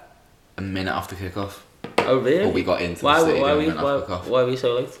 there a minute after kickoff. Oh really? Or we got into why, the stadium why, a were you, minute why, after kickoff. why were you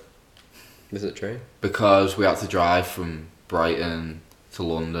so late? Is it train? Because we had to drive from Brighton to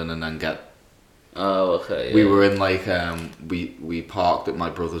London and then get... Oh okay. Yeah. We were in like, we parked at my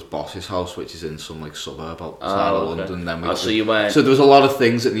brother's boss's house, which is in some like suburb outside of okay. London. Then we Oh, got so to- you weren't. So there was a lot of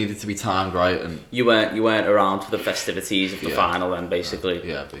things that needed to be timed right, and You weren't around for the festivities of the Yeah. final then, basically.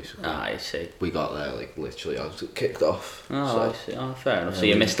 yeah, basically. Ah, I see. We got there like literally as it kicked off. Oh, so I see. Oh, fair enough. So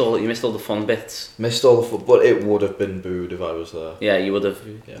Yeah. you missed all the fun bits. missed all the foot, but it would have been booed if I was there. Yeah, you would have.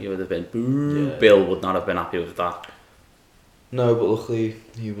 Yeah. You would have been. Boo. Yeah. Bill would not have been happy with that. No, but luckily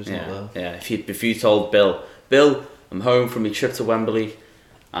he was Yeah, not there. yeah. If you told Bill, I'm home from my trip to Wembley,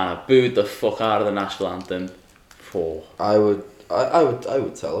 and I booed the fuck out of the national anthem, I would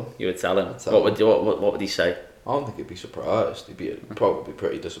tell him. you would tell him. I'd tell What would he say? I don't think he'd be surprised. He'd be probably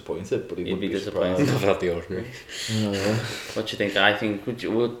pretty disappointed, but he He'd would be be disappointed. surprised. Not the ordinary. Yeah. What do you think? I think. Would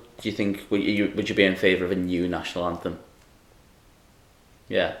you think? Would you be in favour of a new national anthem?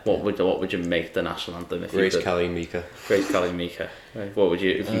 Yeah. What would you make the national anthem if Grace you could? Kelly, Mika. Grace Kelly, Mika. Right. What would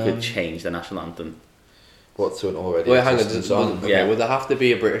you if you could change the national anthem? What to an already Wait, hang on. existing song? Okay, would there have to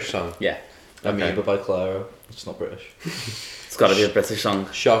be a British song? Yeah. Okay. Amoeba by Claro. It's not British. It's got to be a British song.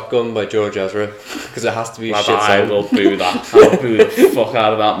 Shotgun by George Ezra, because it has to be a Lad, shit I song. will boo that. I'll boo the fuck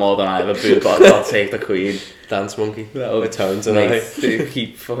out of that more than I ever booed God Save the Queen. Dance Monkey. That'll With Tones and I.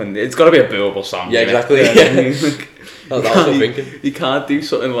 keep fucking. It's got to be a booable song. Yeah, innit? exactly. Yeah. You That was what I'm can't- thinking. You can't do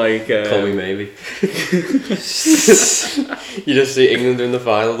something like. Call me maybe. You just see England in the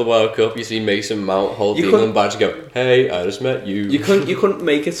final of the World Cup. You see Mason Mount hold You the England badge and go, "Hey, I just met you." You couldn't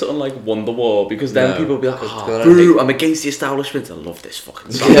make it something like Wonderwall because then No, people would be like, because oh, then I boo, think- I'm against the establishment. I love this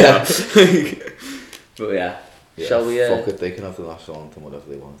fucking song. Yeah. But yeah. Yeah, Shall we? Fuck it, they can have the national anthem whatever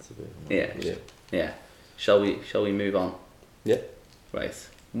they want it to be. Yeah. Yeah. Yeah. Shall we move on? Yeah. Right.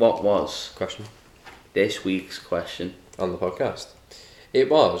 What was Question this week's question? on the podcast. It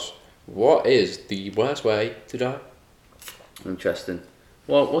was, what is the worst way to die? Interesting.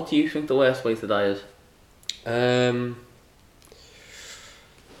 What do you think the worst way to die is?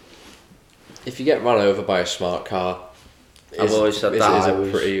 If you get run over by a smart car, I've always said that. Is I a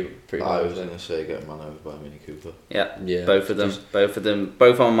was- pretty I bad, was isn't going to say getting run over by a Mini Cooper. Yeah. Yeah. Both of them.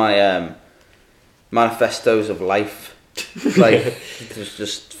 Both on my manifestos of life. Like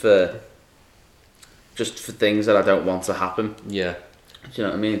just for things that I don't want to happen. Yeah. Do you know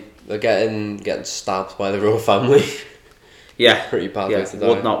what I mean? They're getting stabbed by the royal family. Yeah. Pretty bad Yeah. way to die.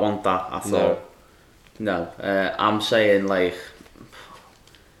 Would not want that at No. all. No. I'm saying like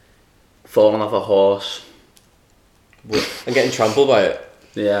falling off a horse. And getting trampled by it.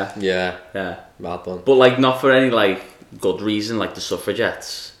 Yeah. Yeah. Yeah. Mad one. But like not for any like good reason, like the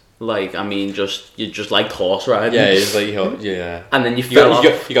suffragettes. Like I mean, you just liked horse riding. Yeah, it's like, yeah. And then you You fell got,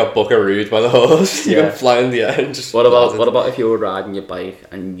 off. you got buckarooed by the horse. You Yeah. got flying in the air and just... What about if you were riding your bike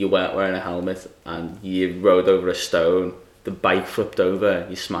and you weren't wearing a helmet and you rode over a stone, the bike flipped over,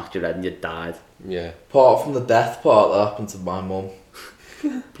 you smacked your head and you died? Yeah. Apart from the death part that happened to my mum,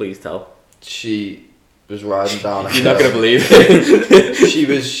 Please tell. she was riding down a hill. You're not going to believe it. she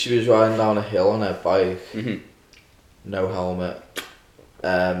was riding down a hill on her bike, Mm-hmm. no helmet,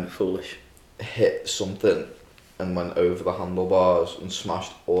 Foolish. hit something and went over the handlebars and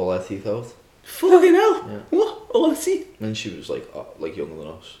smashed all her teeth out. Fucking hell! Yeah. What? Oh, I see. And she was like younger than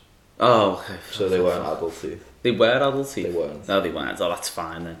us, Oh, okay. so they weren't adult teeth. They were adult teeth? They weren't. No, they weren't. Oh, that's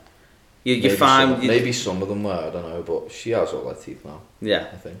fine then. You're Maybe fine. Some, maybe some of them were, I don't know, but she has all her teeth now, Yeah,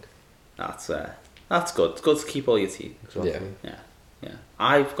 I think. that's good. It's good to keep all your teeth. Exactly. Yeah. Yeah,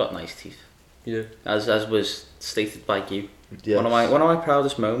 I've got nice teeth, Yeah. as was stated by you. Yeah. One of my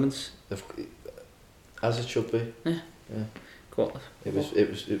proudest moments. As it should be. Go on. It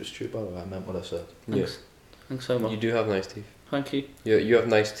was true, by the way. I meant what I said. Thanks. Thanks so much. You do have nice teeth. Thank you. You have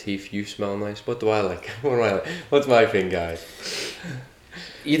nice teeth. You smell nice. What do I like? What do I like? What's my thing, guys?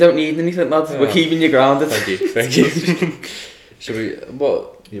 You don't need anything, lad. We're Oh. keeping you grounded. Thank you. Thank you. Should we...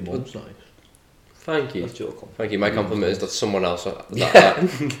 What? Your mum's nice. Thank you. That's your compliment. Thank you. My compliment is that someone else...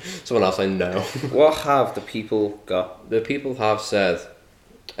 someone else I know. What have the people got? The people have said...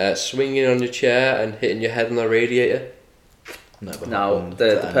 swinging on your chair and hitting your head on the radiator. Never Now, happened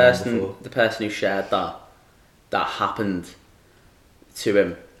the to anyone before. person who shared that happened to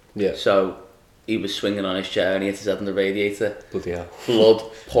him. Yeah. So he was swinging on his chair and he hit his head on the radiator. Bloody hell. Blood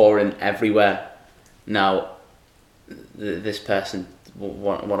pouring everywhere. Now, this person,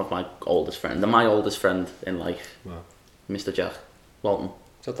 one of my oldest friends, my oldest friend in life, Wow. Mr. Jack Walton,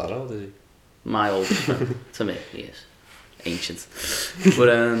 Is that that old, is he? my oldest friend, to me, he is ancient.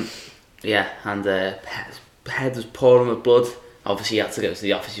 But yeah, and head was pouring with blood. Obviously, he had to go to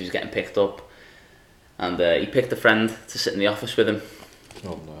the office. He was getting picked up, and he picked a friend to sit in the office with him.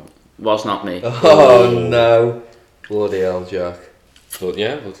 Oh no. Was not me. Oh no. Bloody hell, Jack. Blood,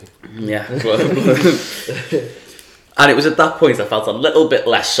 yeah, bloody. Yeah. And it was at that point I felt a little bit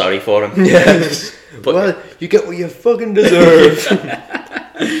less sorry for him. Yes. But Well, you get what you fucking deserve.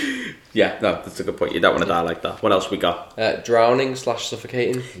 yeah, no, that's a good point. You don't want to die like that. What else we got? Drowning /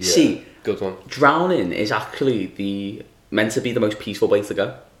 suffocating. Yeah. See, Good one. drowning is actually meant to be the most peaceful way to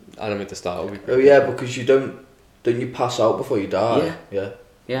go. I don't mean to start with. Oh yeah, because you don't you pass out before you die? Yeah. Yeah.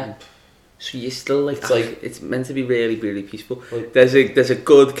 Yeah. So you're still like, It's like- it's meant to be really, really peaceful. Like- There's a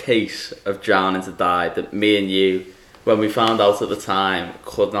good case of drowning to die that me and you, when we found out at the time,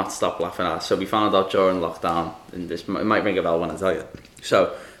 could not stop laughing at. So we found out during lockdown, and it might ring a bell when I tell you.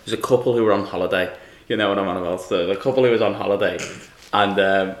 So there's a couple who were on holiday. You know what I'm on about. So the couple who was on holiday, and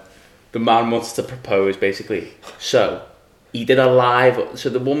the man wants to propose basically. So he did a live. So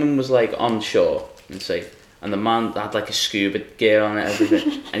the woman was like on shore and say, and the man had like a scuba gear on it and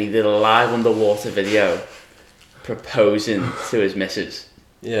everything, and he did a live underwater video proposing to his missus.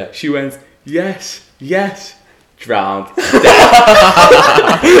 Yeah. She went, yes, yes, drowned.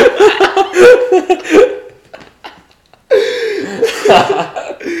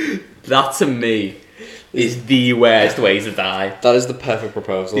 That to me is the worst way to die. That is the perfect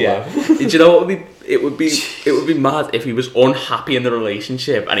proposal. Yeah. Do you know what would be? It would be mad if he was unhappy in the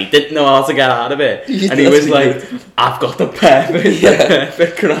relationship and he didn't know how to get out of it, and he was like, "I've got the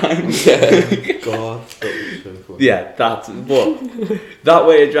perfect crime." Yeah. God. Yeah, that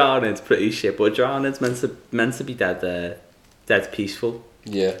way of drowning is pretty shit. But drowning's meant to be dead peaceful.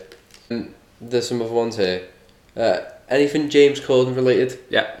 Yeah. And there's some other ones here. Anything James Corden related?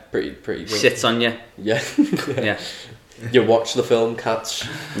 Yeah. Pretty good. Sits on you. Yeah. Yeah. You watch the film Cats.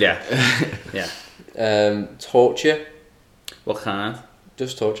 Yeah. Yeah. Torture. What kind?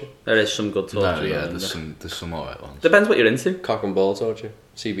 Just torture. There is some good torture. No, yeah, though, there's some alright ones. Depends what you're into. Cock and ball torture.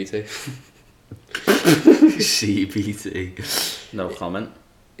 CBT. CBT. No comment.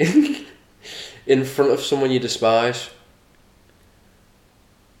 In front of someone you despise.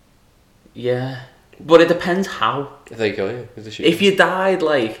 Yeah. But it depends how. If they kill you. If you died,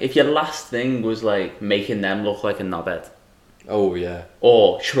 if your last thing was, making them look like a knobhead. Oh, yeah.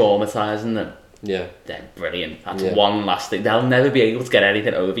 Or traumatising them. Yeah. Then brilliant. That's one last thing. They'll never be able to get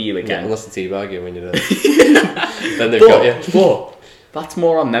anything over you again. Yeah, unless they teabag you when you're dead. Then they've got you. But that's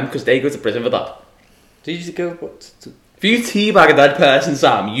more on them because they go to prison for that. Did you go... If you teabag a dead person,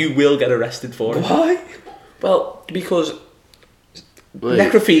 Sam, you will get arrested for it. Why? Well, because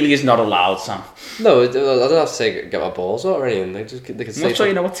necrophilia is not allowed, Sam. No, I don't have to say get my balls out or anything. They can say... I'm not sure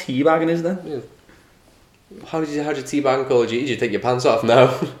you know what teabagging is then. Yeah. How did you teabag in Call of Duty? Did you take your pants off? No.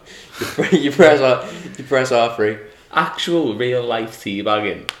 you press R3. Actual real life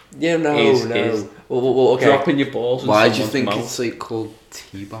teabagging. Yeah, no. Well, okay. Dropping your balls. Why do you think it's called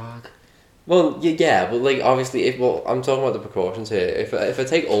teabag? Well, yeah, but obviously, I'm talking about the precautions here. If I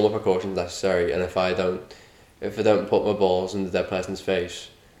take all my precautions necessary, and if I don't put my balls in the dead person's face,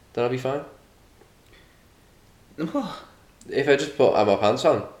 then I'll be fine. If I just put my pants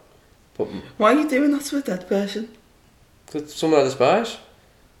on, why are you doing that to a dead person? Because someone I despise.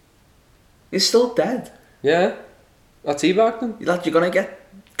 He's still dead. Yeah, I teabag them. You're gonna get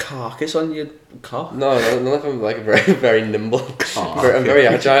carcass on your cock. No, not if I'm very, very nimble. I'm very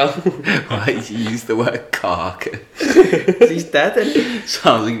agile. Why did you use the word carcass? He's dead.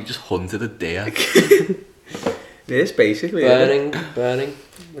 Sounds like you just hunted a deer. It is basically burning. What do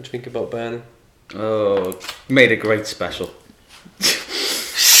you think about burning? Oh, made a great special.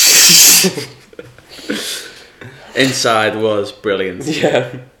 Inside was brilliant.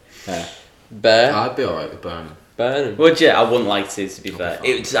 Yeah. Bear. I'd be alright with burning. Burning. Would you? I wouldn't like to be fair. Fine.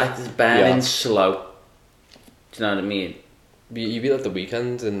 It's burning slow. Do you know what I mean? You'd be like The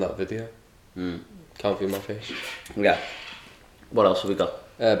Weeknd in that video. Can't feel my face. Yeah. What else have we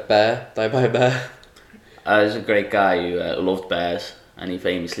got? Bear. Die by a bear. There's a great guy who loved bears, and he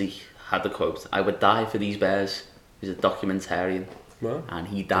famously had the quote, "I would die for these bears." He's a documentarian. Wow. And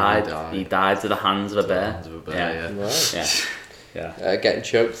he died. He died to the hands of a bear. Yeah. Wow. Yeah. Getting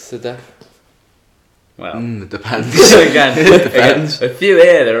choked to death. Well, it depends. again, a few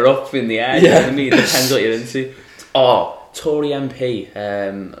here that are up in the air. You know what I mean? It depends what you're into. Oh, Tory MP.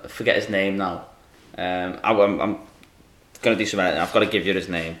 Forget his name now. I'm gonna do something. I've got to give you his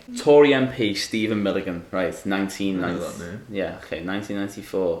name. Tory MP Stephen Milligan. Right,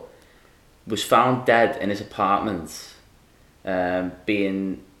 1994. Was found dead in his apartment,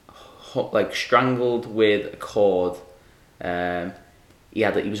 being strangled with a cord. He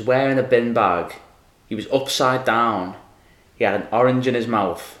was wearing a bin bag. He was upside down. He had an orange in his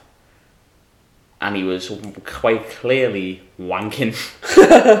mouth, and he was quite clearly wanking.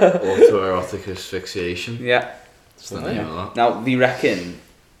 Autoerotic asphyxiation. Yeah, that's the name of that. Now they reckon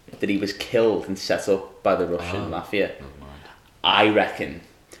that he was killed and set up by the Russian mafia. I reckon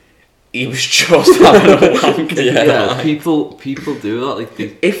he was just having a wank. Yeah, people do that.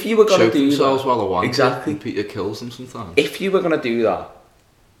 If you were going to do themselves that, while they're wanking, exactly. And Peter kills them sometimes. If you were going to do that,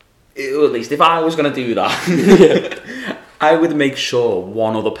 or at least if I was going to do that, I would make sure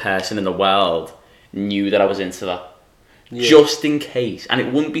one other person in the world knew that I was into that, just in case. And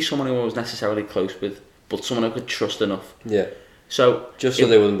it wouldn't be someone who I was necessarily close with, but someone I could trust enough. Yeah. So just so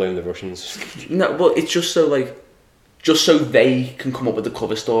they wouldn't blame the Russians. No, but it's just so they can come up with the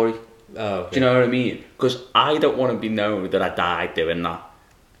cover story. Oh, okay. Do you know what I mean? Because I don't want to be known that I died doing that.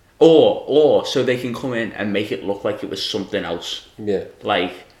 Or so they can come in and make it look like it was something else. Yeah.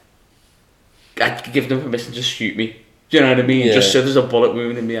 I could give them permission to shoot me. Do you know what I mean? Yeah. Just so there's a bullet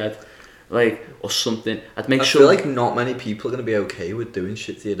wound in my head. like, or something. I'd make I sure. feel like not many people are gonna be okay with doing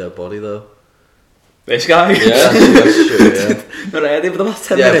shit to your dead body though. This guy. Yeah, that's true. Yeah. Not ready for the last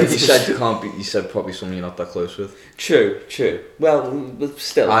 10 Yeah, minutes. but you said you can't be. You said probably someone you're not that close with. True. Well, but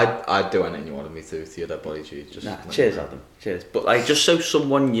still. I'd do anything you wanted me to your dead body, G. Just Cheers, Adam. Cheers. But like, just so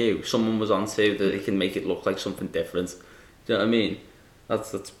someone knew, someone was onto that, it can make it look like something different. Do you know what I mean?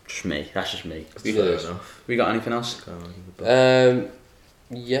 That's just me. That's just me. Fair enough. We got anything else?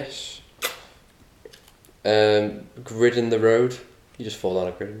 Yes. Grid in the road. You just fall down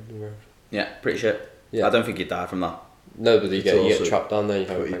a grid in the road. Yeah, pretty sure. Yeah. I don't think you die from that. No, but you It's get also trapped down there. You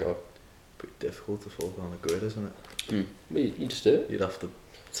can't pretty- pick up. Pretty difficult to fall down a grid, isn't it? Well, you just do it. You'd have to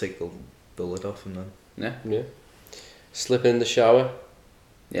take the lid off and then. Yeah. Yeah. Slip in the shower.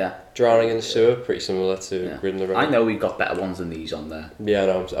 Yeah. Drowning in the sewer. Pretty similar to grid in the road. I know we've got better ones than these on there. Yeah,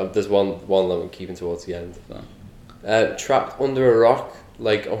 no. There's one that I'm keeping towards the end. Trapped under a rock,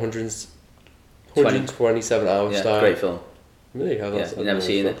 like 127 hours. Yeah, style. great film. Really? You've never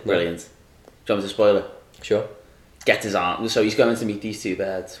seen it? Brilliant. Do you want me to spoil it? Sure. Gets his arm. So he's going to meet these two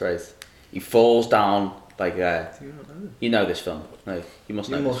birds, right? He falls down like. You know this film? Like you must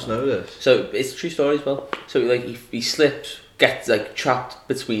know. You must know this. So it's a true story as well. So like he slips, gets like trapped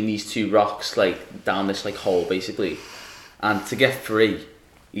between these two rocks, like down this like hole basically, and to get free,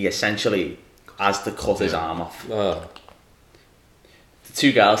 he essentially has to cut his arm off. Oh. The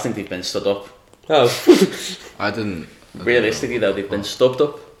two girls think they've been stood up. Oh. I didn't. Realistically though, they've been stubbed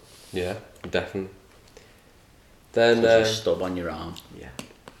up. Yeah, definitely. Then There's a stub on your arm. Yeah.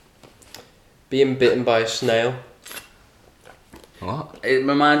 being bitten by a snail. What? It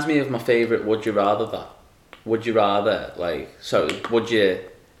reminds me of my favourite Would You Rather that. Would you rather, like, so would you,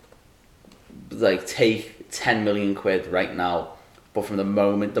 like, take 10 million quid right now, but from the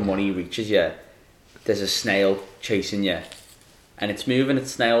moment the money reaches you, there's a snail chasing you, and it's moving at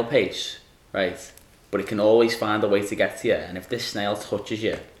snail pace, right? But it can always find a way to get to you, and if this snail touches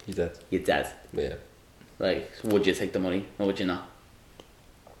you, You're dead. you're dead. Yeah. Like, would you take the money, or would you not?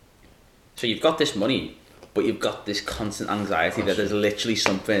 So you've got this money, but you've got this constant anxiety that there's literally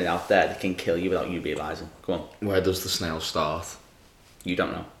something out there that can kill you without you realising. Come on. Where does the snail start? You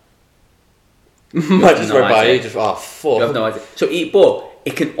don't know. Might just no run by idea. you, just, oh, fuck. You have no idea. So, but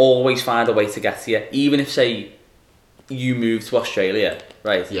it can always find a way to get to you. Even if, say, you move to Australia,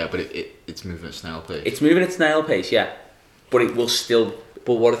 right? Yeah, but it's moving at snail pace. It's moving at snail pace, yeah. But it will still...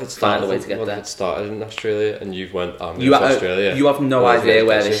 But what if it Find started, a way to get what there. if it started in Australia and you've went, I'm going You, to Australia? you have no Or if idea it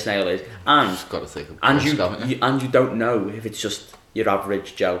where gets this you. snail is. And Got to take a and risk, haven't you? you don't know if it's just your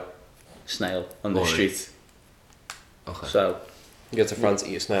average Joe snail on the Right. street. Okay. So, You go to France,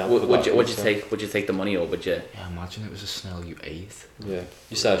 eat a snail. would you take the money, or would you? Yeah, imagine it was a snail you ate. Yeah,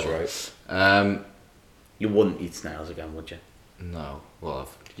 you said right. You wouldn't eat snails again, would you? No. Well,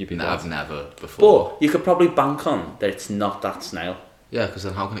 You'd be I've dead. never before. But you could probably bank on that it's not that snail. Yeah, because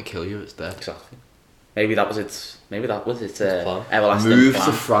then how can it kill you? It's dead. Exactly. Maybe that was its. plan. Everlasting Move plan.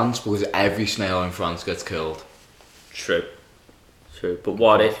 to France because every snail in France gets killed. True. But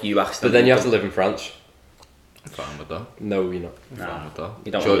what if you accidentally? But then you have to live in France. I'm fine with that. No, you're not. I'm Nah, fine with that.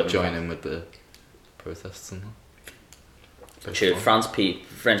 you don't wanna live in join France. in with the protests and that. True.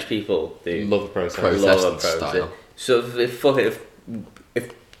 French people do Love a process. Protest love a and protest. style. So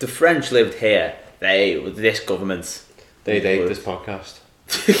if the French lived here, this government. They hate this podcast.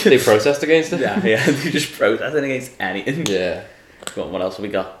 They protest against it. Yeah, they just protesting against anything. Yeah. Go on, what else have we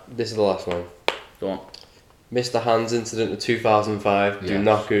got? This is the last one. Go on. Mr. Hands incident of 2005. Do Yes.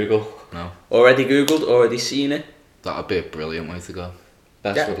 not Google. No, Already googled, already seen it. that'd be a brilliant way to go.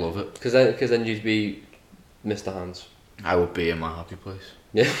 That's Yeah. I would love it. Because then you'd be Mr. Hands. I would be in my happy place.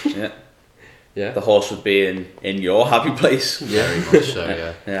 Yeah. Yeah. Yeah. The horse would be in your happy place. Yeah. Very much so,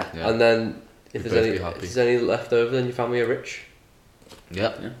 yeah. Yeah. Yeah. And then if We'd there's both any be happy. left over, then your family are rich.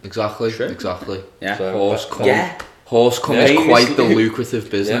 Yeah, Yeah. exactly. True. Exactly. Yeah. So, Horse Yeah. cum Yeah. is quite the Famously- lucrative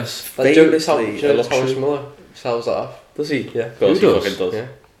business. Like Famously a Thomas luxury. Muller sells that off. Does he? Yeah. Of course Who he does? fucking does. Yeah.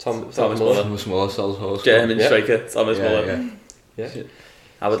 Thomas Thomas Muller. Muller. Thomas Muller sells horse cum. German Yeah. striker Thomas Yeah, Muller. yeah. Yeah.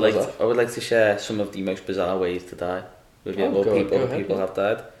 I would Sells like off. I would like to share some of the most bizarre ways to die with you. Oh, Well, go people ahead, yeah. have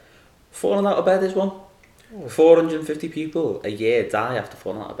died. Falling out of bed is one. 450 people a year die after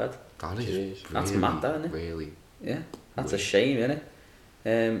falling out of bed. That is Jeez. That's really, mad, that, isn't it? Really. Yeah, that's a shame, isn't it?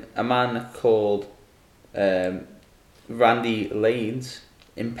 A man called Randy Lanes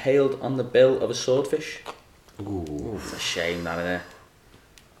impaled on the bill of a swordfish. Ooh. It's a shame, that, isn't it?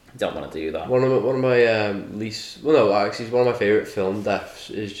 Don't want to do that. One of my least, well, no, actually, it's one of my favorite film deaths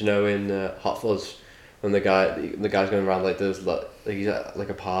is, you know, in Hot Fuzz, when the guy's going around like there's like he's at like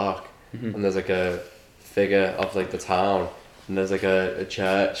a park Mhm. and there's like a figure of like the town and there's like a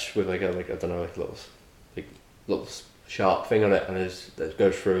church with like I don't know, like little sharp thing on it, and it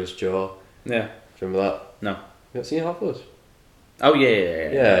goes through his jaw. Yeah. Do you remember that? No. You not seen Hot Fuzz? Oh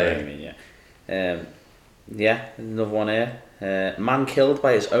Yeah. I mean, yeah. Another one here. Man killed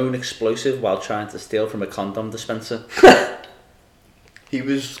by his own explosive while trying to steal from a condom dispenser. He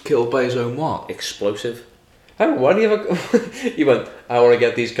was killed by his own what? Explosive. Hang on, why do you have a... He went, I want to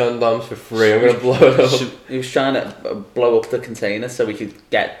get these condoms for free, I'm going to blow it up. He was trying to blow up the container so he could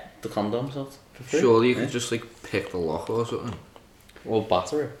get the condoms out. Surely you could just like pick the lock or something. Or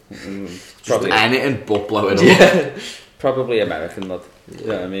battery. Probably anything but blow it up. Yeah. Probably American, lad. You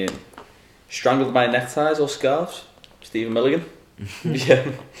know what I mean? Strangled by neckties or scarves? Stephen Milligan?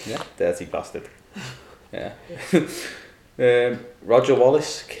 Yeah. Yeah, dirty bastard. Yeah. Roger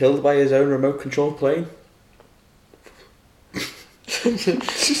Wallace killed by his own remote control plane.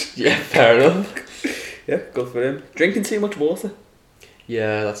 Yeah, fair enough. Yeah, good for him. Drinking too much water.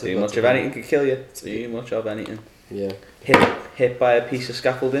 Yeah, that's Too much of anything could kill you. Too much of anything. Yeah. Hit by a piece of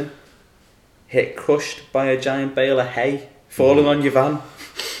scaffolding. Crushed by a giant bale of hay. Falling on your van.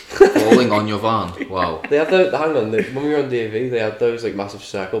 Falling on your van. Wow. They had when we were on DAV, they had those like massive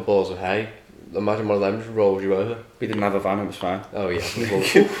circle balls of hay. Imagine one of them just rolls you over. We didn't have a van, it was fine. Oh yeah.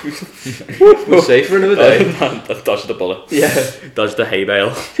 We're safe for another day. Dodged the bullet. Yeah. Dodged the hay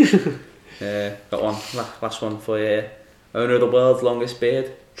bale. Got one. Last one for you. Owner of the world's longest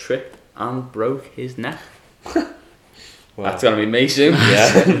beard tripped and broke his neck. Wow. That's gonna be me soon.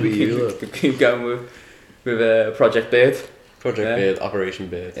 Yeah. Keep going with Project Beard. Project Beard, Operation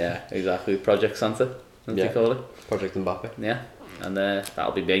Beard. Yeah, exactly. Project Santa, as they call it. Project Mbappe. Yeah, and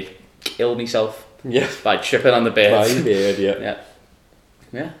that'll be me. Kill myself. Yeah. By tripping on the beard. By the beard, yeah. Yeah.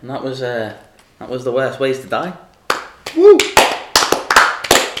 Yeah, and that was the worst ways to die. Woo!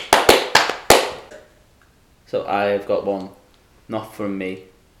 So I've got one, not from me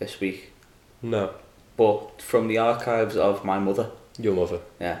this week, No. but from the archives of my mother. Your mother.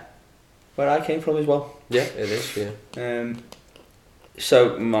 Yeah. Where I came from as well. Yeah, it is, yeah.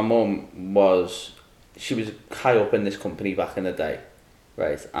 So my mum she was high up in this company back in the day,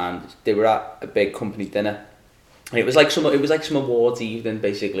 right? And they were at a big company dinner. And it was like some awards evening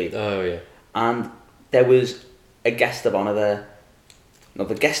basically. Oh yeah. And there was a guest of honour there. Now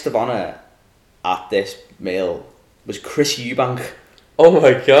the guest of honour at this meal was Chris Eubank. Oh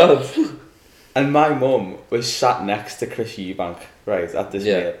my god. And my mum was sat next to Chris Eubank, right, at this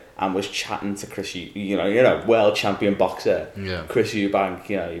meal, and was chatting to Chris Eubank, world champion boxer. Yeah. Chris Eubank,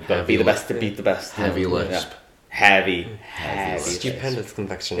 you've got to be the best to beat the best. Heavy lisp. Yeah. Heavy Stupendous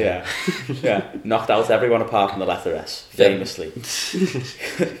confection. Yeah. Yeah. Knocked out everyone apart from the letter S, famously.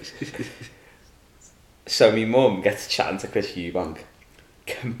 So my mum gets chatting to Chris Eubank,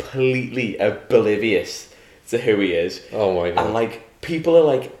 completely oblivious to who he is. Oh my god. And people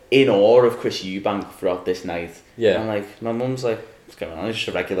are in awe of Chris Eubank throughout this night. Yeah. And my mum's like, what's going on? He's just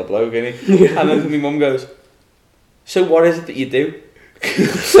a regular bloke, isn't he? And then my mum goes, so what is it that you do?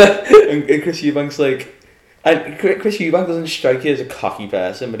 and Chris Eubank's like, and Chris Eubank doesn't strike you as a cocky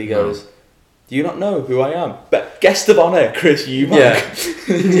person, but he goes, do you not know who I am? But guest of honour, Chris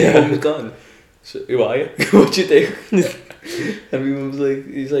Eubank. Yeah. My mum's gone, so who are you? What do you do? And my mum's like,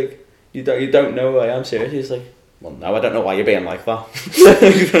 he's like, you don't know who I am, seriously? He's like, well, no, I don't know why you're being like that.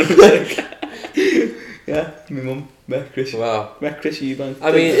 Yeah, my mum met Chris. Wow. Met Chris Eubank.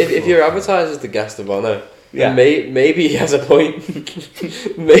 I mean, if you're advertised as the guest of honour, yeah, maybe he has a point.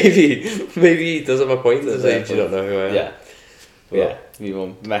 maybe he does have a point to say you don't know who I am. Yeah. Well, yeah, my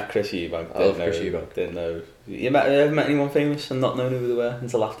mum met Chris Eubank. I love Chris Eubank. Didn't know. You ever met anyone famous and not known who they were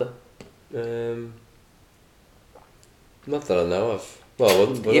until after? Not that I know of. Well, I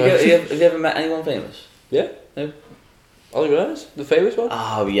wouldn't. Have you ever met anyone famous? Yeah. No. Ollie Rose, the famous one.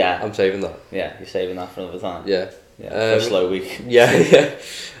 Oh yeah. I'm saving that. Yeah, you're saving that for another time. Yeah. Yeah. For a slow week. Yeah.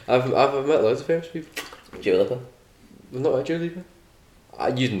 I've met loads of famous people. Dua Lipa. I've not met Dua Lipa.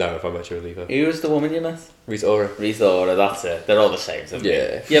 You'd know if I met Dua Lipa. Who was the woman you met? Rita Ora. Rita Ora, that's it. They're all the same to me.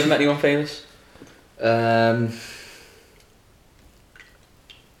 Yeah. You ever met anyone famous? No.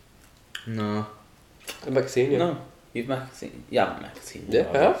 I've met Katina. No. You've met Katina? You haven't met Katina. Yeah,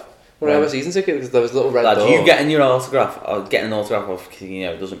 I have. When I have a season ticket, because there was a little red door. You getting your autograph, or getting an autograph of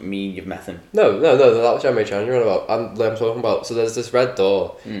Katina doesn't mean you've met him. No, that was Jeremy Chan you're on about. I'm talking about, so there's this red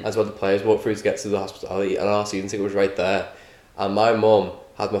door, that's where the players walk through to get to the hospitality, and our season ticket was right there. And my mum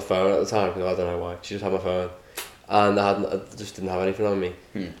had my phone at the time, because I don't know why, she just had my phone. And I just didn't have anything on me.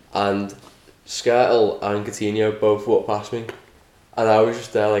 And Skirtle and Coutinho both walked past me, and I was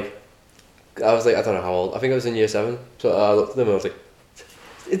just there I was I don't know how old, I think I was in year 7, so I looked at them and I was like,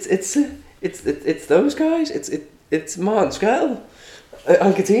 it's those guys, it's Martin Skell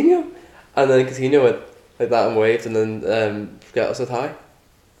and Coutinho. And then Coutinho went like that and waved, and then Skell said hi.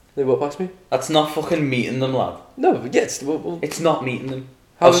 They walked past me. That's not fucking meeting them, lad. No, but yes. It's not meeting them.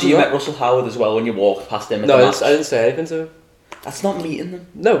 How so you met Russell Howard as well when you walked past him at no, the match? I didn't say anything to him. That's not meeting them.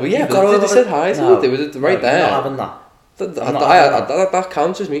 No, but yeah, but they said hi to me. They were right there. You're not having that. That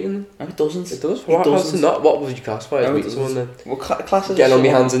counts as meeting them. No, it doesn't. It does. How else not? What would you classify as meeting someone then? Well, classes getting on my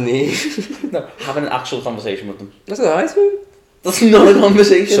hands and knees. No, having an actual conversation with them. That's an hi to him. That's not a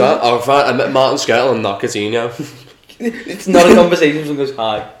conversation. So, I met Martin Skell and not Coutinho. It's not a conversation if someone goes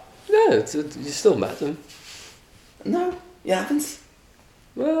hi. Yeah, you still met him. No, you haven't.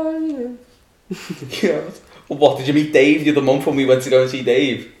 Well, yeah. You haven't. Well, what, did you meet Dave the other month when we went to go and see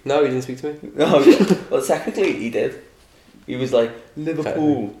Dave? No, he didn't speak to me. No, well, technically he did. He was like,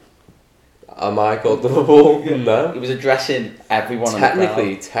 Liverpool. Am I called Liverpool? Yeah. No. He was addressing everyone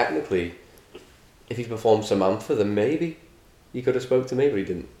Technically, if he performed Samantha, then maybe he could have spoke to me, but he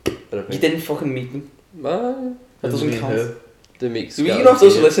didn't. You didn't fucking meet them. No. That doesn't count. Didn't meet So you're not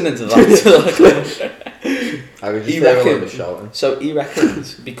just listening to that. I was just shouting. So he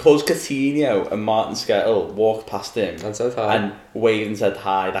reckons because Coutinho and Martin Skell walked past him and said hi and waved and said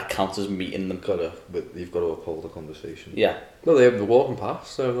hi, that counts as meeting them. But you've got to uphold the conversation. Yeah. No, they were walking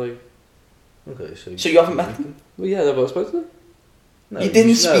past, so like. Okay, so you haven't met them? Well, yeah, no, but I spoke to them. No, you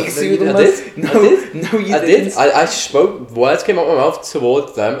didn't speak to them. I did. No, you didn't. Did. I spoke. Words came out of my mouth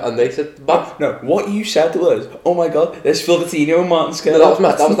towards them, and they said, "Back." No, what you said was, "Oh my God, there's Phil Coutinho and Martin Skell." No, that was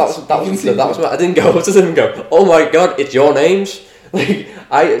Matt. That was Matt. I didn't go up to them and go, "Oh my God, it's your names." Like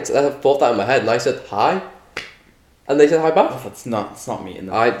I thought that in my head, and I said hi, and they said hi back. Oh, it's not meeting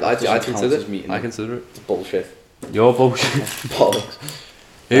them. I consider it. I consider it. It's bullshit. You're bullshit. Bollocks.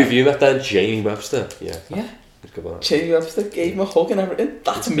 Who have you met then? Jamie Webster. Yeah. Yeah. Jamie Webster gave him a hug and everything.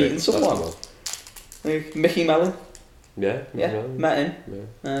 That's meeting someone. Like Mickey Mellon. Yeah. Yeah. Met him.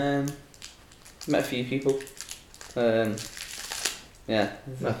 Yeah. Met a few people. Yeah.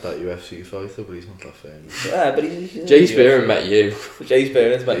 Met that UFC fighter, but he's not that famous. Yeah, but he's Jay Spearman met you. Jay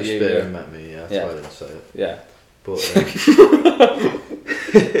Spearman's met you. Jay Spearman met me. Yeah. That's why I didn't say it. Yeah. But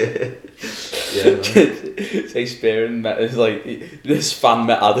Jay Spearman met this fan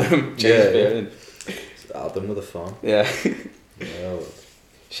met Adam. Jay Spearman. Adam with a fan. Yeah. Yeah.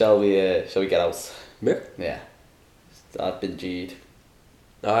 Shall we get out? Yeah. Yeah. I've been G'd.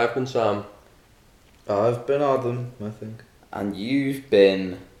 I've been Sam. I've been Adam, I think. And you've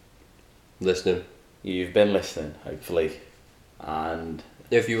been listening. You've been listening, hopefully. And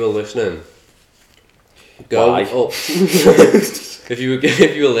if you were listening, go why? up. if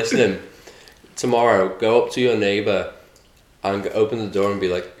you were listening tomorrow, go up to your neighbour and open the door and be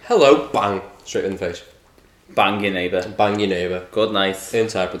like, "Hello," bang, straight in the face. Bang your neighbour. Bang your neighbour. Good night.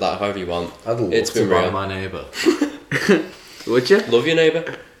 Interpret that however you want. I'd love it's to been bang real. my neighbour. Would you? Love your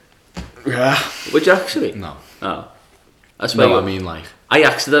neighbour? Yeah. Would you actually? No. Oh. No, I mean like... I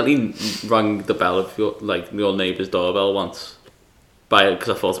accidentally rang the bell of your neighbour's doorbell once. Because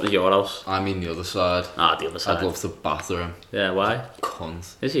I thought it was your house. I mean the other side. Ah, the other side. I'd love to batter him. Yeah, why?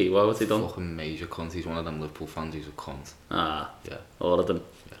 Cunt. Is he? Why? What's he done? Fucking major cunt. He's one of them Liverpool fans. He's a cunt. Ah. Yeah. All of them.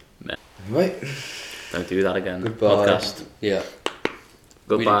 Yeah. Anyway. Don't do that again. Goodbye. Podcast. Yeah.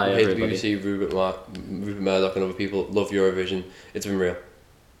 Goodbye, we everybody. see Rupert Murdoch and other people love Eurovision. It's been real.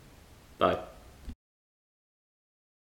 Bye.